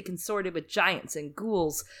thieves. They consorted with giants and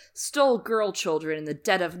ghouls, stole girl children in the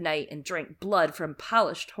dead of night, and drank blood from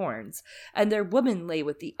polished horns. And their women lay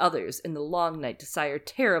with the others in the long night to sire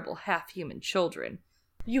terrible half-human children.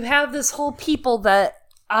 You have this whole people that,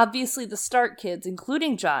 obviously the Stark kids,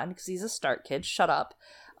 including Jon, because he's a Stark kid, shut up,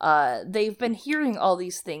 they've been hearing all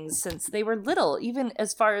these things since they were little, even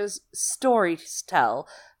as far as stories tell.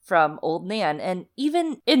 from Old Nan. And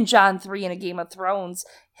even in Jon 3 in A Game of Thrones,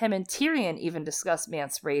 him and Tyrion even discuss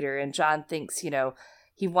Mance Rayder, and Jon thinks,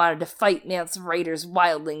 he wanted to fight Mance Rayder's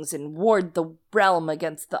wildlings and ward the realm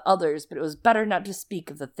against the others, but it was better not to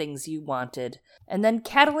speak of the things you wanted. And then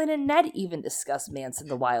Catelyn and Ned even discuss Mance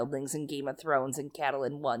and the wildlings in Game of Thrones in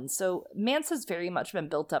Catelyn 1. So Mance has very much been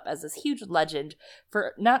built up as this huge legend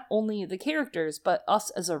for not only the characters, but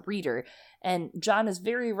us as a reader. And Jon is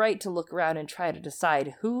very right to look around and try to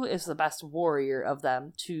decide who is the best warrior of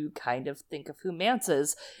them to kind of think of who Mance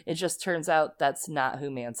is. It just turns out that's not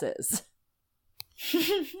who Mance is.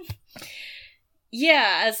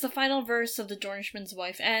 Yeah, as the final verse of The Dornishman's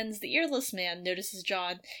Wife ends, the earless man notices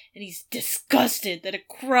Jon, and he's disgusted that a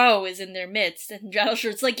crow is in their midst, and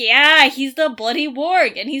Rattleshirt's like, yeah, he's the bloody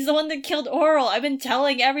warg, and he's the one that killed Oral. I've been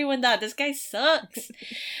telling everyone that. This guy sucks.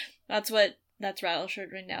 That's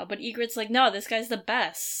Rattleshirt right now. But Ygritte's like, no, this guy's the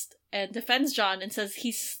best, and defends Jon and says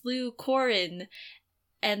he slew Qhorin.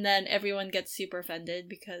 And then everyone gets super offended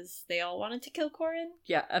because they all wanted to kill Qhorin.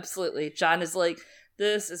 Yeah, absolutely. Jon is like,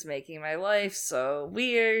 this is making my life so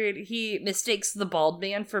weird. He mistakes the bald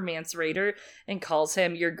man for Mance Rayder and calls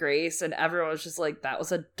him Your Grace, and everyone's just like, that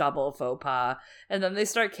was a double faux pas. And then they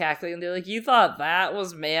start cackling, and they're like, you thought that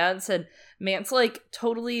was Mance? And Mance, like,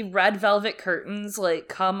 totally red velvet curtains, like,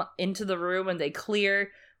 come into the room, and they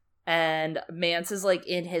clear. And Mance is, like,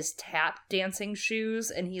 in his tap dancing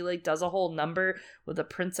shoes, and he, like, does a whole number with a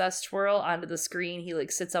princess twirl onto the screen. He,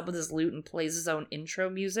 like, sits up with his lute and plays his own intro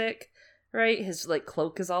music, right? His, like,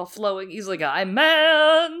 cloak is all flowing. He's like, I'm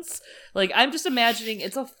Mance! Like, I'm just imagining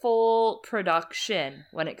it's a full production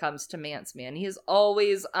when it comes to Mance, man. He is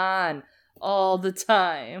always on all the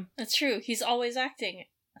time. That's true. He's always acting,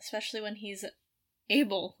 especially when he's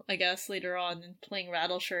able, I guess, later on in playing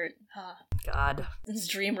Rattleshirt. God. His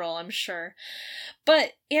dream role, I'm sure.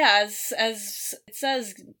 But, yeah, as it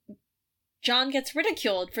says, Jon gets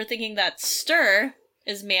ridiculed for thinking that Styr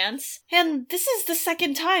is Mance. And this is the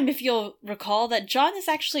second time, if you'll recall, that Jon is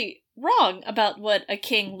actually wrong about what a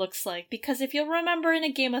king looks like. Because if you'll remember in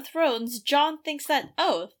A Game of Thrones, Jon thinks that,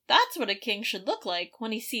 oh, that's what a king should look like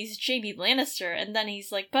when he sees Jaime Lannister. And then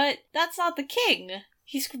he's like, but that's not the king.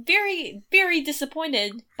 He's very, very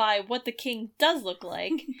disappointed by what the king does look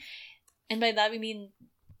like. And by that we mean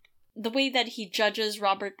the way that he judges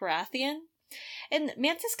Robert Baratheon. And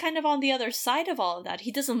Mance is kind of on the other side of all of that.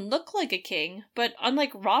 He doesn't look like a king, but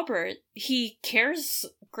unlike Robert, he cares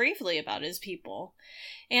gravely about his people.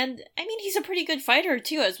 And, I mean, he's a pretty good fighter,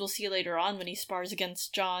 too, as we'll see later on when he spars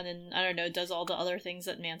against Jon and, I don't know, does all the other things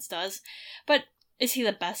that Mance does. But is he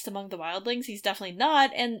the best among the wildlings? He's definitely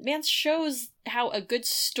not, and Mance shows how a good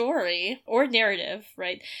story, or narrative,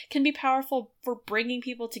 right, can be powerful for bringing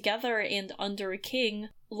people together and under a king,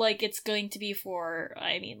 like it's going to be for,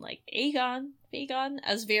 I mean, like, Aegon,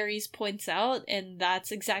 as Varys points out, and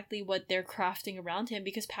that's exactly what they're crafting around him,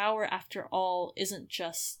 because power, after all, isn't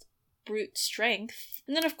just brute strength.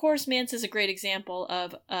 And then, of course, Mance is a great example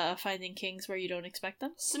of finding kings where you don't expect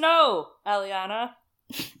them. Snow, Eliana.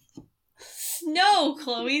 Snow,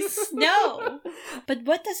 Chloe, snow! But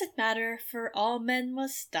what does it matter, for all men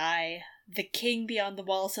must die, the king beyond the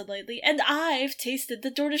wall said lightly, and I've tasted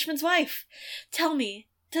the Dornishman's wife. Tell me,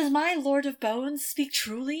 does my Lord of Bones speak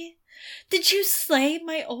truly? Did you slay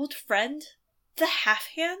my old friend, the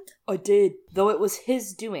Half-Hand? I did, though it was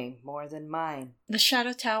his doing more than mine. The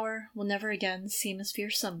Shadow Tower will never again seem as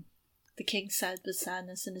fearsome, the king said with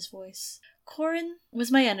sadness in his voice. Qhorin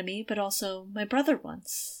was my enemy, but also my brother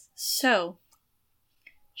once. So,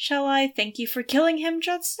 shall I thank you for killing him,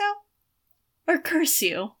 Jon Snow? Or curse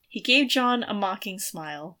you? He gave Jon a mocking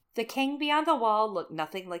smile. The king beyond the wall looked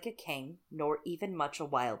nothing like a king, nor even much a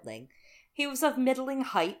wildling. He was of middling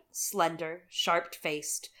height, slender,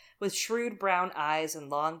 sharp-faced, with shrewd brown eyes and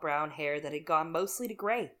long brown hair that had gone mostly to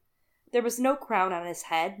gray. There was no crown on his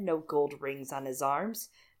head, no gold rings on his arms,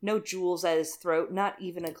 no jewels at his throat, not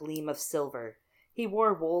even a gleam of silver. He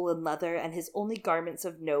wore wool and leather, and his only garments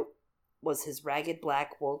of note was his ragged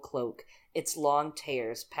black wool cloak, its long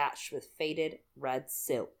tears patched with faded red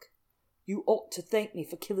silk. You ought to thank me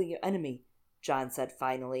for killing your enemy, Jon said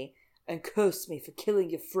finally, and curse me for killing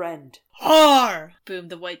your friend. Har! Boomed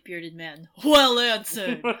the white-bearded man. Well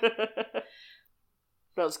answered! That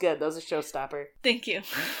was good. That was a showstopper. Thank you.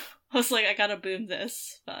 I was like, I gotta boom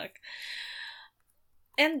this. Fuck.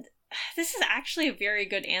 And this is actually a very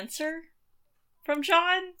good answer from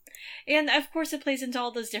Jon. And of course it plays into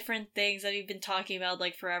all those different things that we've been talking about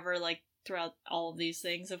like forever, like throughout all of these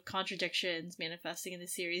things of contradictions manifesting in the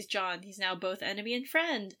series. Jon, he's now both enemy and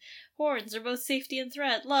friend. Horns are both safety and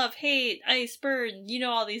threat, love, hate, ice, burn, you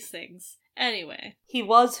know, all these things. Anyway. He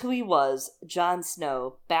was who he was, Jon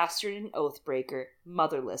Snow, bastard and oathbreaker,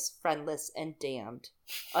 motherless, friendless, and damned.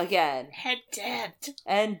 Again. And damned.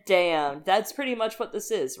 And damned. That's pretty much what this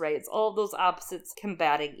is, right? It's all of those opposites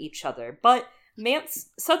combating each other. But Mance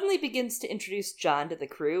suddenly begins to introduce Jon to the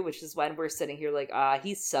crew, which is when we're sitting here like,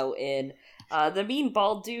 he's so in. The mean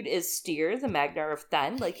bald dude is Styr, the Magnar of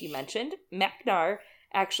Then, like you mentioned. Magnar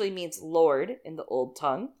actually means lord in the Old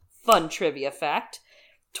Tongue. Fun trivia fact.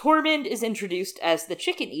 Tormund is introduced as the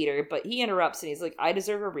chicken eater, but he interrupts and he's like, I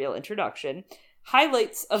deserve a real introduction.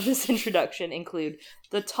 Highlights of this introduction include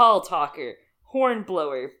the Tall Talker,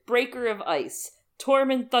 Hornblower, Breaker of Ice,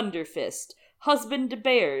 Tormund Thunderfist, Husband to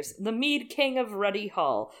Bears, the Mead King of Ruddy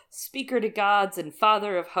Hall, Speaker to Gods, and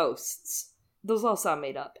Father of Hosts. Those all sound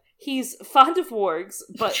made up. He's fond of wargs,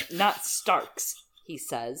 but not Starks, he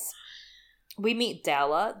says. We meet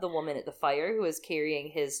Dalla, the woman at the fire, who is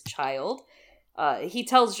carrying his child. He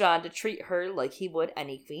tells Jon to treat her like he would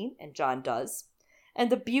any queen, and Jon does. And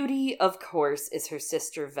the beauty, of course, is her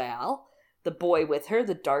sister Val. The boy with her,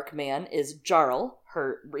 the dark man, is Jarl,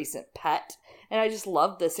 her recent pet. And I just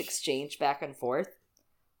love this exchange back and forth.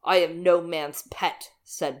 I am no man's pet,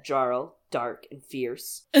 said Jarl, dark and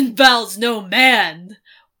fierce. And Val's no man,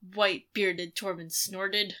 white-bearded Tormund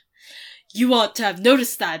snorted. You ought to have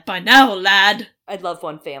noticed that by now, lad. I'd love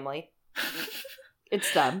one family.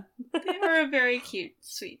 It's them. They are a very cute,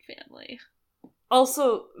 sweet family.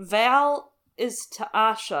 Also, Val is to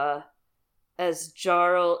Asha as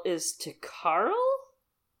Jarl is to Carl?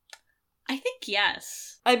 I think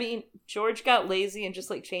yes. I mean, George got lazy and just,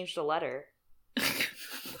 like, changed a letter.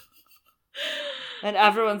 And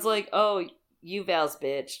everyone's like, oh, you Val's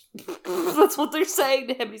bitch. That's what they're saying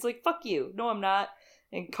to him. He's like, fuck you. No, I'm not.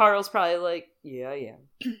 And Carl's probably like, yeah, I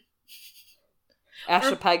am.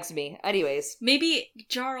 Asha pegs me. Anyways. Maybe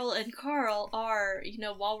Jarl and Carl are,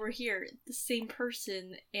 while we're here, the same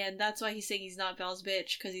person, and that's why he's saying he's not Val's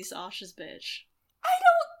bitch, because he's Asha's bitch. I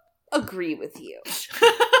don't agree with you.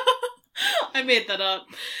 I made that up.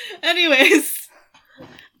 Anyways.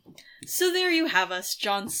 So there you have us,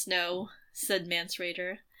 Jon Snow, said Mance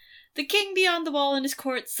Rayder. The king beyond the wall in his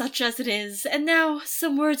court, such as it is. And now,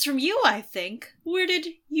 some words from you, I think. Where did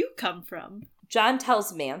you come from? Jon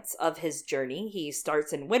tells Mance of his journey. He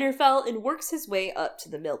starts in Winterfell and works his way up to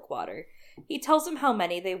the Milkwater. He tells him how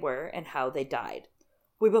many they were and how they died.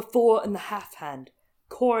 We were 4 in the half-hand.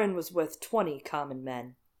 Corin was worth 20 common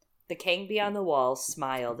men. The king beyond the wall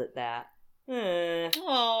smiled at that.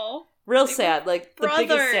 Aww. Real sad. Like, brothers. The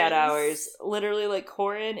biggest sad hours. Literally, like,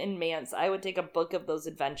 Corin and Mance. I would take a book of those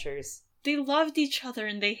adventures. They loved each other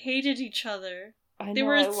and they hated each other. They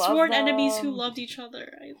were sworn enemies who loved each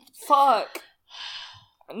other. Fuck.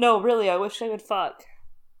 No, really, I wish they would fuck.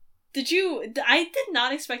 I did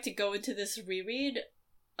not expect to go into this reread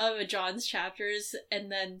of Jon's chapters and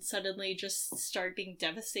then suddenly just start being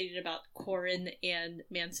devastated about Corin and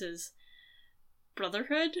Mance's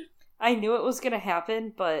brotherhood. I knew it was gonna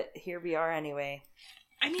happen, but here we are anyway.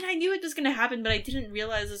 I mean, I knew it was gonna happen, but I didn't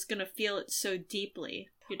realize I was gonna feel it so deeply.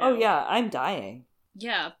 Oh yeah, I'm dying.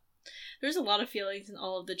 Yeah. There's a lot of feelings in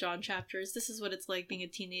all of the Jon chapters. This is what it's like being a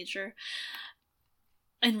teenager.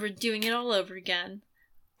 And we're doing it all over again.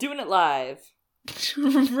 Doing it live.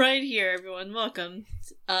 Right here, everyone. Welcome.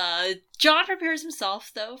 Jon prepares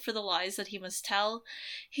himself, though, for the lies that he must tell.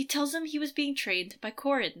 He tells him he was being trained by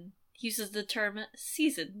Corin. He uses the term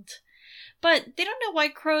seasoned. But they don't know why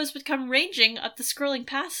crows would come ranging up the scrolling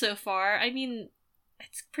path so far. I mean,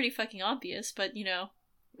 it's pretty fucking obvious, but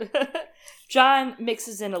Jon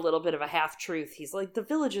mixes in a little bit of a half-truth. He's like, the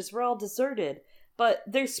villages were all deserted. But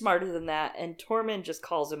they're smarter than that, and Tormund just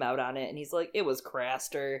calls him out on it, and he's like, it was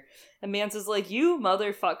Craster. And Mance is like, you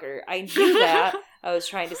motherfucker, I knew that. I was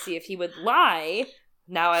trying to see if he would lie.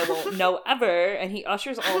 Now I won't know ever. And he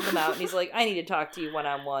ushers all of them out, and he's like, I need to talk to you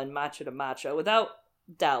one-on-one, macho to macho, without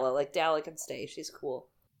Dalla. Like, Dalla can stay, she's cool.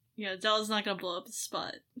 Yeah, Dalla's not gonna blow up his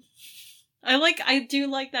spot. I do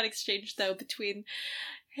like that exchange, though, between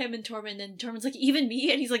him and Tormund's like, even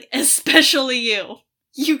me? And he's like, especially you.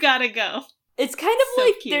 You gotta go. It's kind of so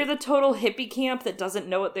like cute. They're the total hippie camp that doesn't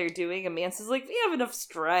know what they're doing, and Mance is like, we have enough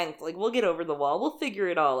strength. Like, we'll get over the wall. We'll figure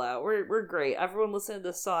it all out. We're great. Everyone listen to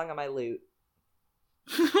this song on my lute.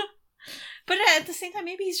 But at the same time,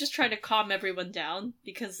 maybe he's just trying to calm everyone down,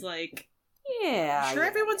 because, yeah, I'm sure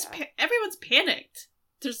yeah, everyone's panicked.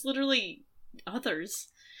 There's literally others.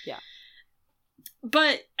 Yeah.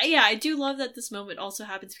 But, yeah, I do love that this moment also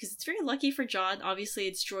happens because it's very lucky for Jon. Obviously,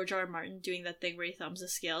 it's George R. R. Martin doing that thing where he thumbs the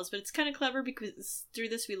scales, but it's kind of clever because through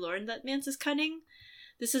this we learn that Mance is cunning.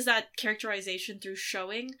 This is that characterization through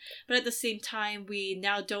showing, but at the same time, we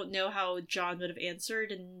now don't know how Jon would have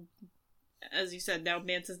answered, and as you said, now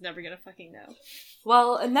Mance is never gonna fucking know.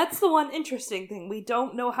 Well, and that's the one interesting thing. We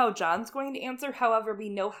don't know how John's going to answer. However, we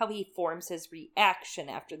know how he forms his reaction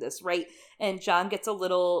after this, right? And John gets a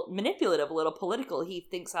little manipulative, a little political. He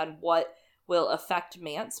thinks on what will affect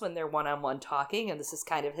Mance when they're one-on-one talking, and this is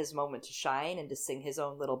kind of his moment to shine and to sing his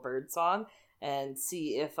own little bird song and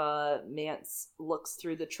see if Mance looks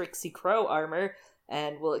through the Trixie Crow armor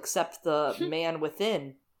and will accept the man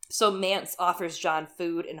within. So Mance offers John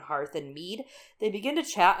food and hearth and mead. They begin to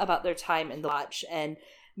chat about their time in the watch, and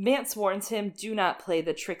Mance warns him, "Do not play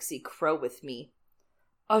the Trixie Crow with me."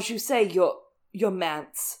 "As you say, you're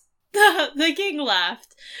Mance." The king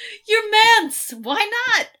laughed. "You're Mance! Why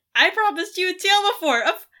not? I promised you a tale before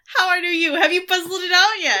of how I knew you. Have you puzzled it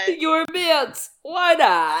out yet?" "You're Mance! Why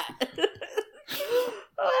not?"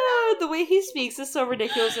 The way he speaks is so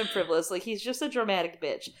ridiculous and frivolous. Like, he's just a dramatic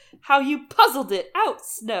bitch. "How you puzzled it out,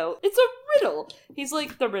 Snow. It's a riddle." He's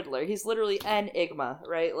like the Riddler. He's literally Enigma,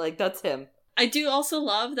 right? Like, that's him. I do also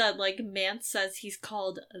love that, like, Mance says he's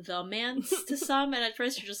called the Mance to some, and at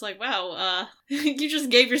first you're just like, wow, you just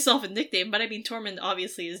gave yourself a nickname. But I mean, Tormund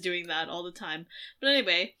obviously is doing that all the time. But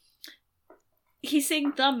anyway, he's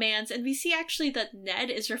saying the Mance, and we see actually that Ned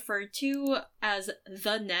is referred to as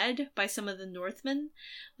the Ned by some of the Northmen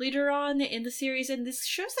later on in the series, and this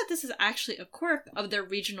shows that this is actually a quirk of their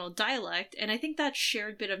regional dialect, and I think that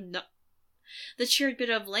shared bit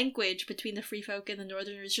of language between the Free Folk and the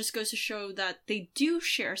Northerners just goes to show that they do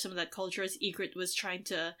share some of that culture, as Ygritte was trying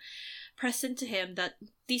to press into him, that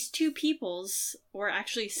these two peoples, or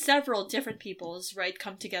actually several different peoples, right,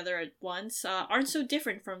 come together at once, aren't so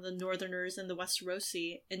different from the Northerners and the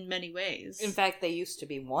Westerosi in many ways. In fact, they used to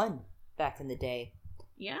be one back in the day.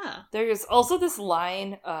 Yeah. There's also this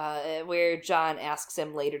line where John asks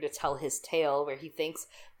him later to tell his tale, where he thinks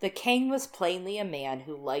the king was plainly a man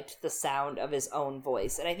who liked the sound of his own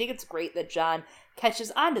voice. And I think it's great that John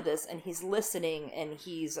catches on to this, and he's listening, and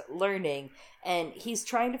he's learning, and he's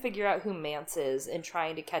trying to figure out who Mance is, and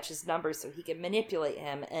trying to catch his number so he can manipulate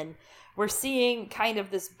him. And we're seeing kind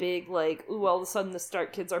of this big, like, ooh, all of a sudden the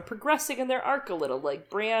Stark kids are progressing in their arc a little. Like,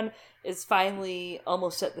 Bran is finally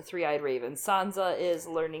almost at the Three-Eyed Raven. Sansa is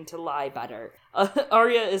learning to lie better.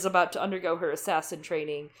 Arya is about to undergo her assassin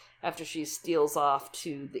training after she steals off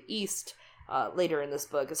to the east later in this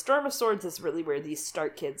book. A Storm of Swords is really where these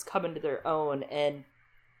Stark kids come into their own, and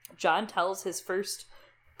John tells his first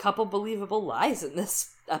couple believable lies in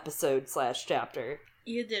this episode/chapter.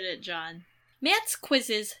 You did it, John. Mance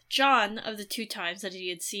quizzes John of the 2 times that he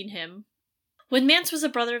had seen him. When Mance was a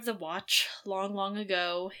brother of the Watch, long, long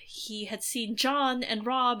ago, he had seen John and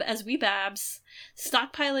Robb as wee babs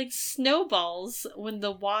stockpiling snowballs when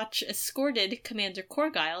the Watch escorted Commander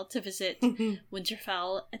Corgyle to visit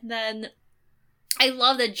Winterfell. And then I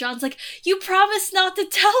love that John's like, "You promised not to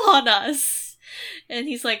tell on us!" And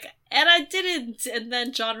he's like, "And I didn't!" And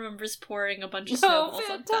then John remembers pouring a bunch of snowballs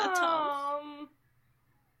on Fat Tom.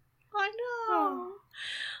 I know.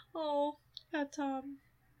 Oh, Fat Tom.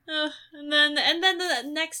 And then the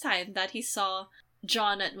next time that he saw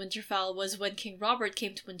John at Winterfell was when King Robert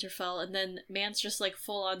came to Winterfell, and then Mance just like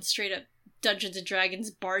full on straight up Dungeons and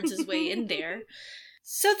Dragons bards his way in there.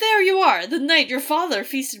 "So there you are, the night your father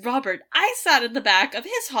feasted Robert. I sat in the back of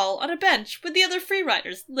his hall on a bench with the other free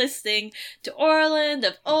riders, listening to Orland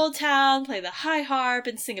of Old Town play the high harp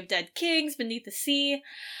and sing of dead kings beneath the sea.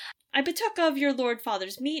 I betook of your lord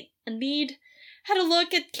father's meat and mead, had a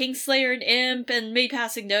look at Kingslayer and Imp, and made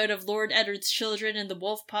passing note of Lord Eddard's children and the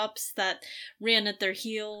wolf pups that ran at their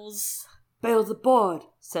heels." "Bail the board,"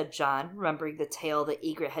 said John, remembering the tale that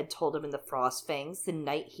Ygritte had told him in the Frostfangs the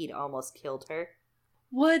night he'd almost killed her.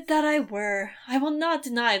 "Would that I were. I will not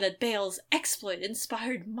deny that Bael's exploit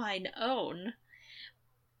inspired mine own.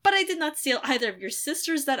 But I did not steal either of your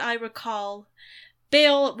sisters that I recall.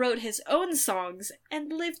 Bael wrote his own songs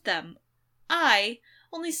and lived them. I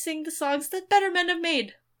only sing the songs that better men have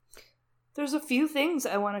made." There's a few things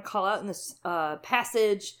I want to call out in this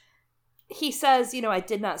passage. He says, "I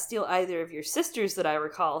did not steal either of your sisters that I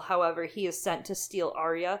recall. However, he is sent to steal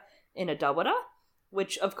Arya in Adawada,"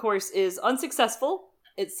 which, of course, is unsuccessful.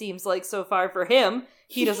 It seems like so far for him.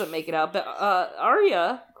 He doesn't make it out, but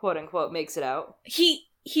Arya, quote-unquote, makes it out.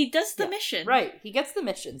 He does the mission. Right, he gets the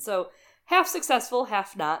mission. So, half successful,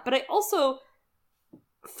 half not. But I also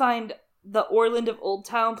find the Orland of Old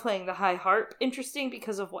Town playing the high harp interesting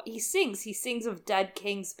because of what he sings. He sings of dead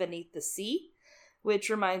kings beneath the sea, which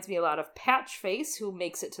reminds me a lot of Patchface, who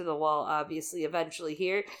makes it to the wall, obviously, eventually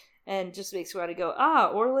here, and just makes me want to go,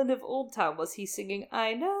 Orland of Old Town. Was he singing,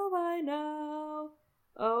 I know,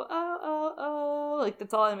 oh, oh, oh, oh, like,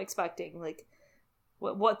 that's all I'm expecting. Like,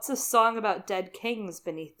 what's a song about dead kings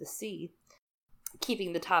beneath the sea?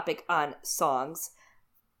 keeping the topic on songs,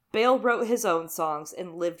 Bale wrote his own songs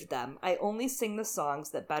and lived them. I only sing the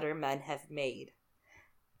songs that better men have made.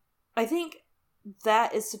 I think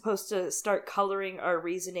that is supposed to start coloring our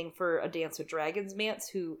reasoning for A Dance with Dragons Mance,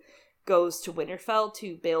 who goes to Winterfell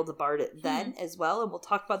to Bale the Bard it then as well, and we'll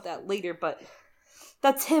talk about that later, but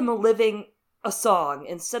that's him living a song.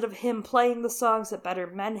 Instead of him playing the songs that better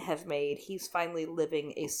men have made, he's finally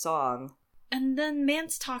living a song. And then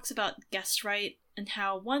Mance talks about guest right, and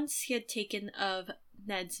how once he had taken of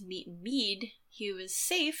Ned's meat and mead, he was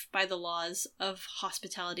safe by the laws of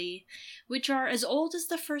hospitality, which are as old as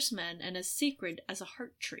the first men and as sacred as a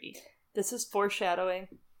heart tree. This is foreshadowing.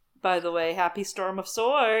 By the way, happy Storm of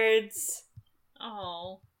Swords!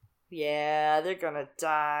 Oh. Yeah, they're gonna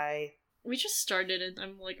die. We just started and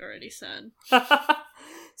I'm, like, already sad.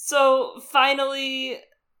 So, finally,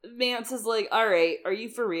 Mance is like, alright, are you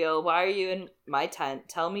for real? Why are you in my tent?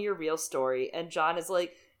 Tell me your real story. And Jon is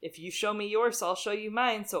like, if you show me yours, I'll show you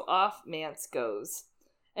mine. So off Mance goes.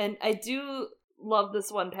 And I do love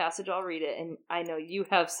this one passage. I'll read it, and I know you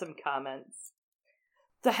have some comments.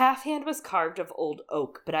 The half-hand was carved of old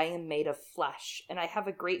oak, but I am made of flesh, and I have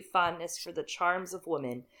a great fondness for the charms of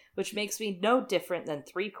women, which makes me no different than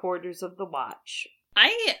 3/4 of the watch.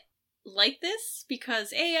 I like this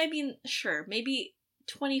because, I mean, sure, maybe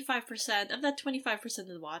 25% of that 25% of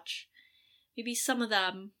the watch, maybe some of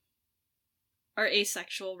them are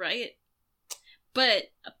asexual, right?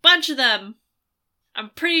 But a bunch of them,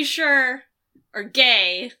 I'm pretty sure, are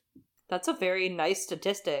gay. That's a very nice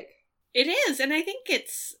statistic. It is, and I think it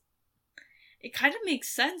kind of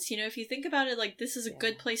makes sense, if you think about it, like, this is a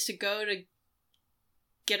good place to go to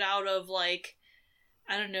get out of, like,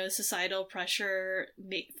 I don't know, societal pressure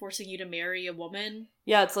forcing you to marry a woman.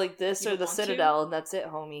 Yeah, it's like this or the Citadel, and that's it,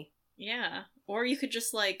 homie. Yeah. Or you could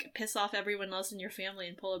just, like, piss off everyone else in your family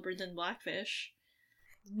and pull a Brendan Blackfish.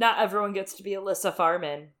 Not everyone gets to be Alyssa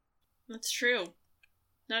Farman. That's true.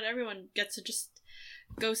 Not everyone gets to just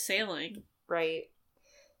go sailing. Right.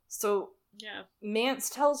 So, yeah. Mance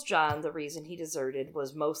tells Jon the reason he deserted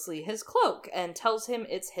was mostly his cloak, and tells him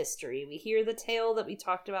its history. We hear the tale that we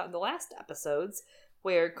talked about in the last episodes,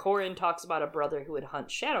 where Qhorin talks about a brother who would hunt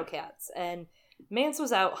shadowcats, and Mance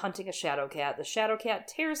was out hunting a shadowcat. The shadowcat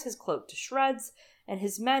tears his cloak to shreds, and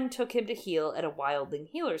his men took him to heal at a wildling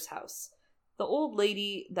healer's house. The old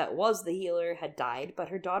lady that was the healer had died, but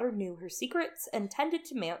her daughter knew her secrets and tended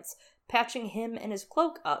to Mance, patching him and his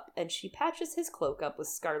cloak up, and she patches his cloak up with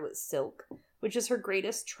scarlet silk, which is her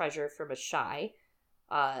greatest treasure from Asshai.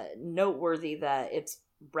 Noteworthy that it's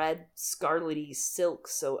red scarlety silk,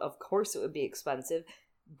 so of course it would be expensive.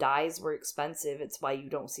 Dyes were expensive. It's why you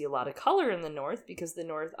don't see a lot of color in the North, because the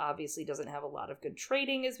North obviously doesn't have a lot of good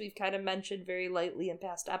trading, as we've kind of mentioned very lightly in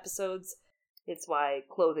past episodes. It's why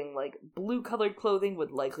clothing like blue-colored clothing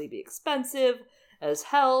would likely be expensive as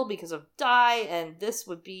hell because of dye, and this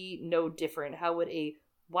would be no different. How would a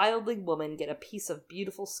wildling woman get a piece of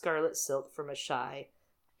beautiful scarlet silk from Asshai?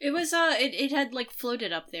 It was, it had, like,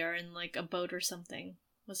 floated up there in, like, a boat or something.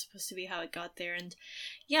 Was supposed to be how it got there, and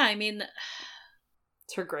yeah, I mean,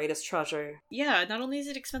 it's her greatest treasure. Yeah, not only is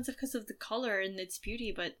it expensive because of the color and its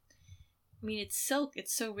beauty, but I mean, it's silk,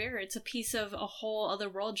 it's so rare, it's a piece of a whole other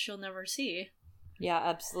world she'll never see. Yeah,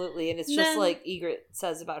 absolutely, and it's just like Ygritte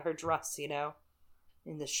says about her dress,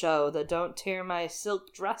 in the show, the "don't tear my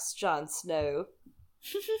silk dress, Jon Snow."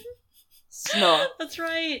 Snow. That's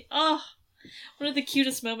right. Oh, one of the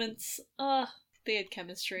cutest moments. They had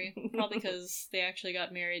chemistry. Probably because they actually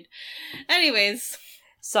got married. Anyways.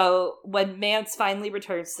 So, when Mance finally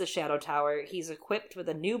returns to the Shadow Tower, he's equipped with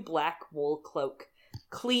a new black wool cloak.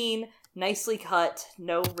 Clean, nicely cut,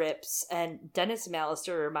 no rips, and Dennis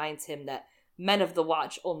Mallister reminds him that men of the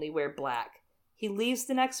Watch only wear black. He leaves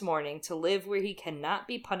the next morning to live where he cannot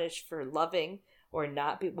be punished for loving or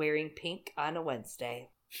not be wearing pink on a Wednesday.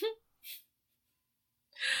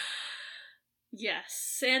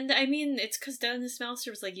 Yes, and I mean, it's because Dennis Mallister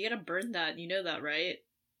was like, you gotta burn that, you know that, right?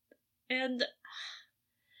 And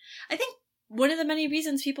I think one of the many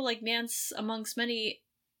reasons people like Mance, amongst many,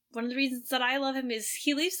 one of the reasons that I love him is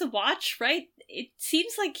he leaves the Watch, right? It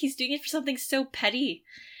seems like he's doing it for something so petty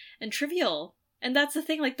and trivial. And that's the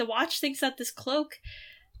thing, like, the Watch thinks that this cloak,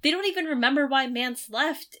 they don't even remember why Mance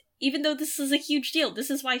left, even though this is a huge deal. This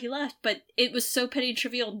is why he left, but it was so petty and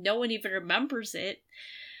trivial, no one even remembers it,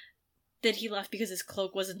 that he left because his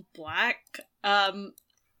cloak wasn't black. And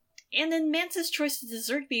then Mance's choice to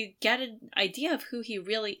desert, we get an idea of who he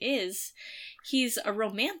really is. He's a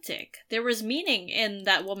romantic. There was meaning in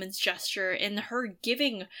that woman's gesture, in her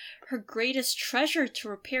giving her greatest treasure to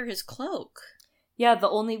repair his cloak. Yeah, the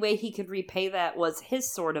only way he could repay that was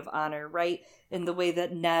his sword of honor, right? In the way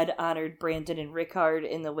that Ned honored Brandon and Rickard,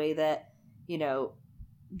 in the way that,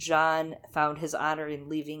 Jon found his honor in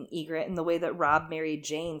leaving Ygritte, in the way that Robb married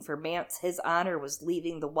Jane. For Mance, his honor was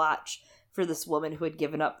leaving the Watch for this woman who had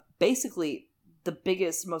given up basically the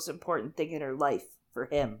biggest, most important thing in her life for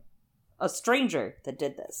him. A stranger that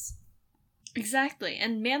did this. Exactly,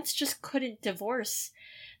 and Mance just couldn't divorce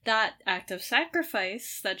that act of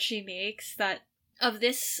sacrifice that she makes, that of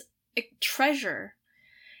this treasure.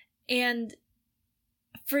 And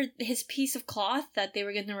for his piece of cloth that they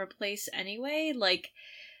were going to replace anyway,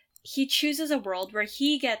 he chooses a world where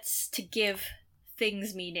he gets to give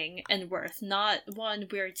things meaning and worth, not one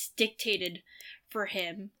where it's dictated for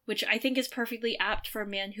him, which I think is perfectly apt for a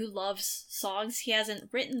man who loves songs. He hasn't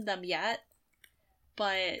written them yet,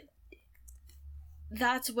 but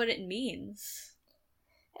that's what it means.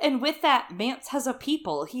 And with that, Mance has a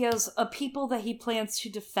people. He has a people that he plans to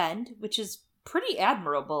defend, which is pretty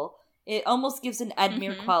admirable. It almost gives an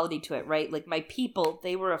Edmure quality to it, right? Like, my people,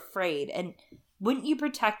 they were afraid. And wouldn't you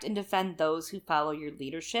protect and defend those who follow your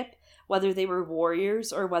leadership? Whether they were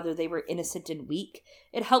warriors or whether they were innocent and weak?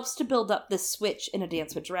 It helps to build up this switch in A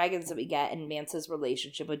Dance with Dragons that we get in Mance's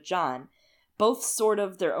relationship with Jon. Both sort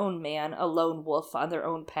of their own man, a lone wolf on their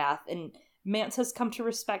own path, and Mance has come to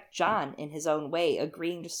respect Jon in his own way,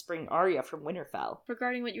 agreeing to spring Arya from Winterfell.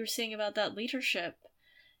 Regarding what you were saying about that leadership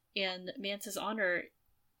and Mance's honor,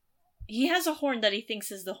 he has a horn that he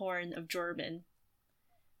thinks is the horn of Jormungand,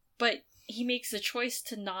 but he makes the choice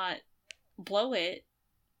to not blow it.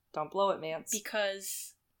 Don't blow it, Mance.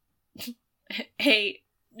 Because, hey,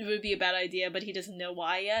 it would be a bad idea, but he doesn't know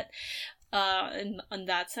why yet, in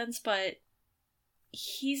that sense, but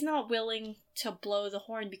he's not willing to blow the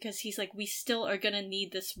horn because he's like, we still are gonna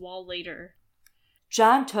need this wall later.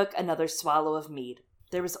 Jon took another swallow of mead.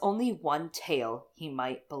 There was only one tale he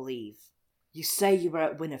might believe. You say you were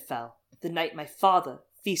at Winterfell, the night my father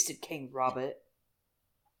feasted King Robert.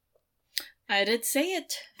 I did say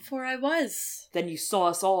it, for I was. Then you saw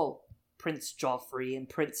us all, Prince Joffrey and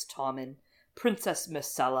Prince Tommen, Princess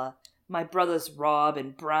Myrcella, my brothers Robb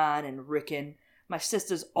and Bran and Rickon, my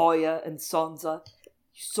sisters Arya and Sansa.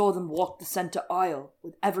 You saw them walk the center aisle,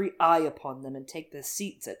 with every eye upon them, and take their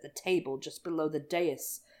seats at the table just below the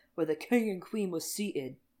dais, where the king and queen were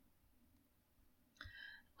seated.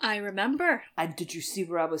 I remember. And did you see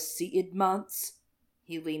where I was seated, Mance?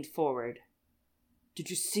 He leaned forward. Did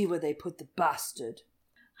you see where they put the bastard?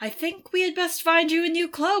 I think we had best find you a new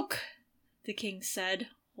cloak, the king said,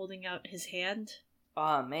 holding out his hand.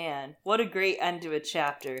 Aw, man. What a great end to a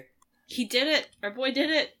chapter. He did it. Our boy did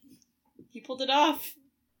it. He pulled it off.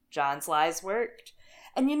 Jon's lies worked.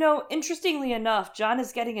 And interestingly enough, Jon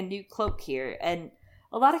is getting a new cloak here, and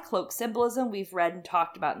a lot of cloak symbolism we've read and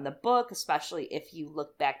talked about in the book, especially if you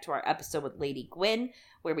look back to our episode with Lady Gwyn,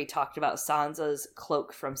 where we talked about Sansa's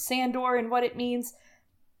cloak from Sandor and what it means.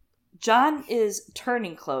 Jon is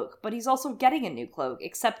turning cloak, but he's also getting a new cloak,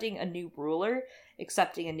 accepting a new ruler,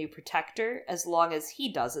 accepting a new protector, as long as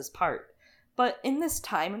he does his part. But in this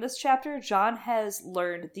time, in this chapter, Jon has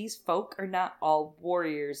learned these folk are not all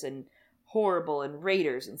warriors and horrible and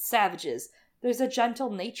raiders and savages. There's a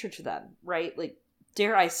gentle nature to them, right? Like,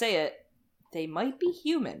 dare I say it, they might be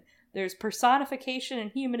human. There's personification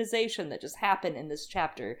and humanization that just happen in this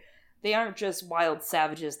chapter. They aren't just wild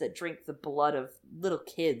savages that drink the blood of little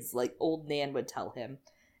kids like old Nan would tell him.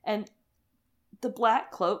 And the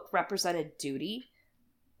black cloak represented duty,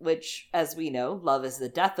 which, as we know, love is the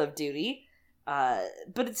death of duty.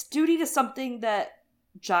 But it's duty to something that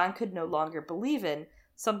Jon could no longer believe in,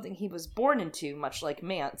 something he was born into, much like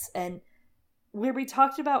Mance. And where we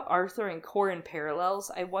talked about Arthur and Qhorin parallels,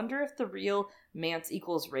 I wonder if the real Mance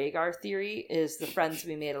equals Rhaegar theory is the friends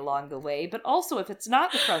we made along the way, but also if it's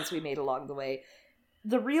not the friends we made along the way,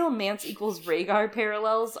 the real Mance equals Rhaegar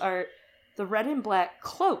parallels are the red and black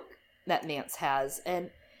cloak that Mance has,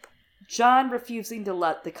 and Jon refusing to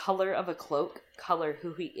let the color of a cloak color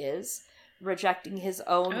who he is, rejecting his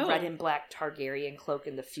own red and black Targaryen cloak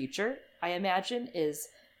in the future, I imagine, is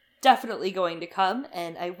definitely going to come,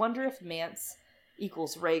 and I wonder if Mance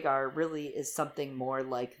equals Rhaegar really is something more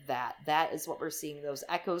like that. That is what we're seeing those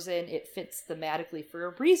echoes in. It fits thematically for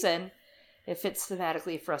a reason. It fits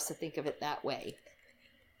thematically for us to think of it that way.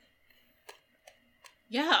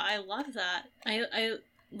 Yeah, I love that. I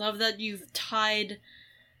love that you've tied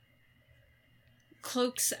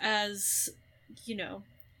cloaks as,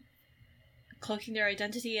 cloaking their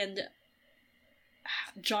identity and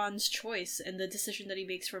Jon's choice and the decision that he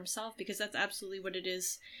makes for himself, because that's absolutely what it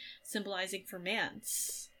is symbolizing for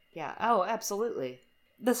Mance. Yeah, oh, absolutely.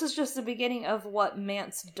 this is just the beginning of what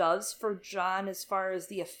Mance does for Jon as far as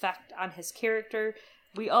the effect on his character.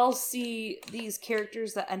 We all see these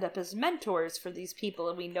characters that end up as mentors for these people,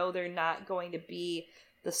 and we know they're not going to be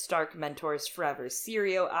the Stark mentors forever.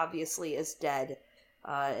 Syrio obviously is dead,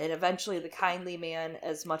 and eventually the kindly man,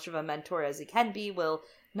 as much of a mentor as he can be, will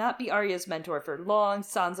not be Arya's mentor for long.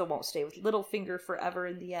 Sansa won't stay with Littlefinger forever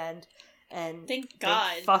in the end. And thank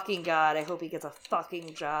God. Thank fucking God. I hope he gets a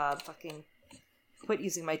fucking job. Fucking quit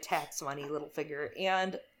using my tax money, Littlefinger.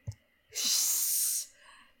 And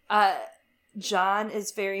Jon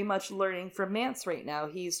is very much learning from Mance right now.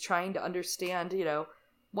 He's trying to understand,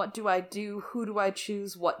 what do I do? Who do I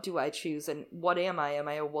choose? What do I choose? And what am I? Am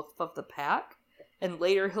I a wolf of the pack? And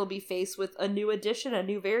later he'll be faced with a new addition, a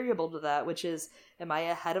new variable to that, which is, am I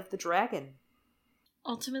a head of the dragon?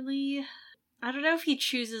 Ultimately, I don't know if he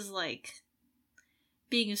chooses,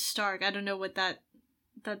 being a Stark. I don't know what that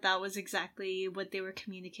was exactly what they were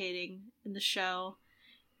communicating in the show.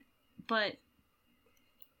 But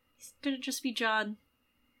he's gonna just be Jon.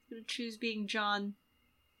 He's gonna choose being Jon.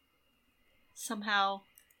 Somehow.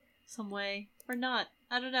 Some way. Or not.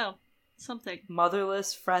 I don't know. Something.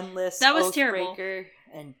 Motherless, friendless, that was terrible.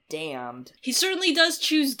 And damned. He certainly does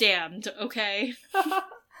choose damned, okay?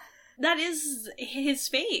 That is his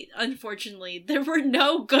fate, unfortunately. There were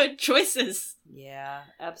no good choices. Yeah,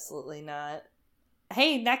 absolutely not.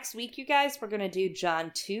 Hey, next week, you guys, we're going to do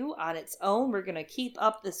Jon 2 on its own. We're going to keep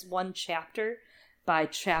up this one chapter by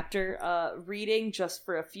chapter reading just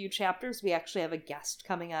for a few chapters. We actually have a guest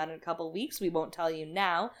coming on in a couple weeks. We won't tell you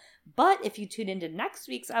now. But if you tune into next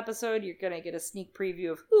week's episode, you're going to get a sneak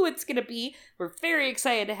preview of who it's going to be. We're very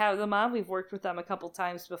excited to have them on. We've worked with them a couple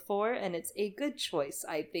times before, and it's a good choice,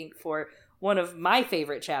 I think, for one of my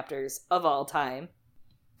favorite chapters of all time.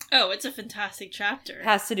 Oh, it's a fantastic chapter. It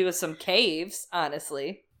has to do with some caves,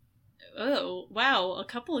 honestly. Oh, wow, a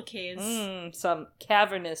couple of caves. Some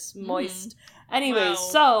cavernous, moist. Anyways,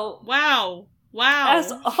 so... Wow.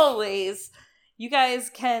 As always... You guys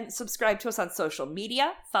can subscribe to us on social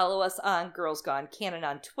media. Follow us on Girls Gone Canon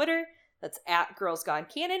on Twitter. That's at Girls Gone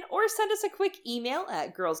Canon. Or send us a quick email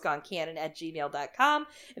at girlsgonecanon@gmail.com.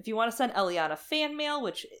 If you want to send Eliana fan mail,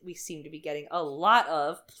 which we seem to be getting a lot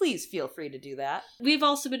of, please feel free to do that. We've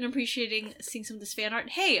also been appreciating seeing some of this fan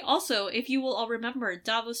art. Hey, also, if you will all remember,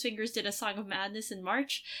 Davos Fingers did a Song of Madness in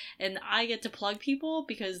March, and I get to plug people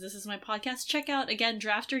because this is my podcast. Check out, again,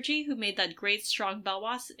 Draftergy, who made that great Strong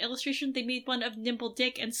Belwas illustration. They made one of Nimble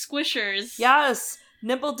Dick and Squishers. Yes!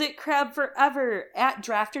 Nimble Dick Crab forever at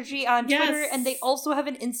Draftergy on Twitter, and they also have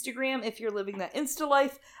an Instagram if you're living that Insta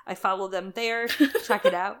life. I follow them there. Check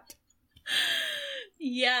it out.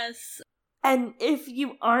 Yes. And if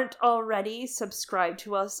you aren't already, subscribe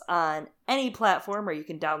to us on any platform where you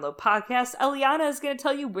can download podcasts. Eliana is going to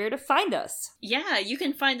tell you where to find us. Yeah, you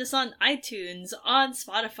can find us on iTunes, on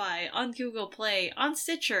Spotify, on Google Play, on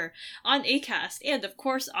Stitcher, on Acast, and of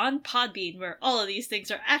course on Podbean, where all of these things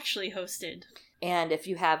are actually hosted. And if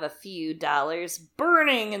you have a few dollars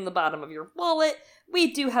burning in the bottom of your wallet,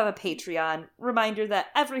 we do have a Patreon. Reminder that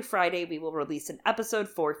every Friday we will release an episode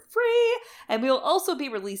for free, and we will also be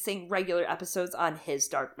releasing regular episodes on His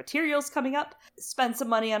Dark Materials coming up. Spend some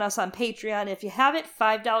money on us on Patreon. If you have it,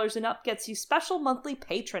 $5 and up gets you special monthly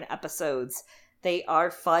patron episodes. They are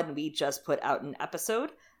fun. We just put out an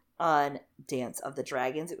episode on Dance of the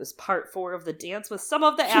Dragons. It was part 4 of the dance with some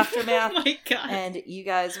of the aftermath. Oh my God. And you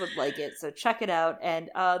guys would like it, so check it out.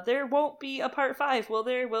 And there won't be a part 5. Will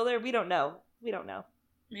there? We don't know.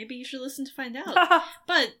 Maybe you should listen to find out.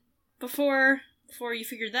 But before you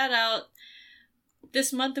figure that out,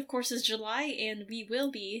 this month, of course, is July, and we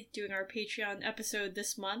will be doing our Patreon episode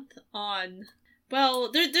this month on...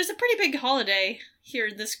 Well, there's a pretty big holiday here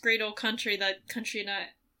in this great old country that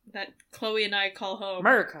Chloe and I call home.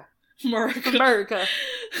 America. And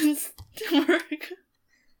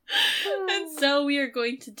so we are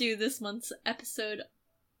going to do this month's episode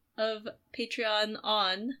of Patreon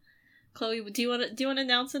on... Chloe, do you want to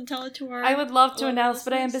announce and tell it to our... I would love to announce, listeners?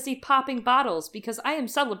 but I am busy popping bottles because I am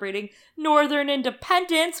celebrating Northern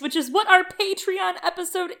Independence, which is what our Patreon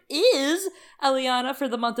episode is, Eliana, for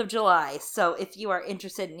the month of July. So if you are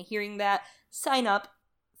interested in hearing that, sign up.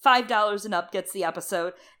 $5 and up gets the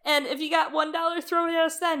episode. And if you got $1 thrown at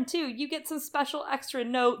us then, too, you get some special extra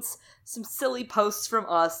notes, some silly posts from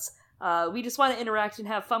us. We just want to interact and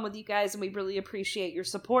have fun with you guys, and we really appreciate your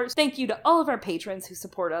support. Thank you to all of our patrons who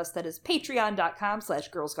support us. That is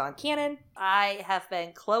patreon.com/girlsgonecanon. I have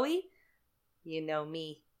been Chloe. You know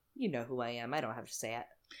me. You know who I am. I don't have to say it.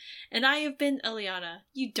 And I have been Eliana.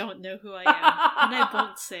 You don't know who I am, and I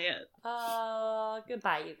won't say it.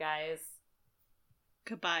 Goodbye, you guys.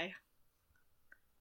 Goodbye.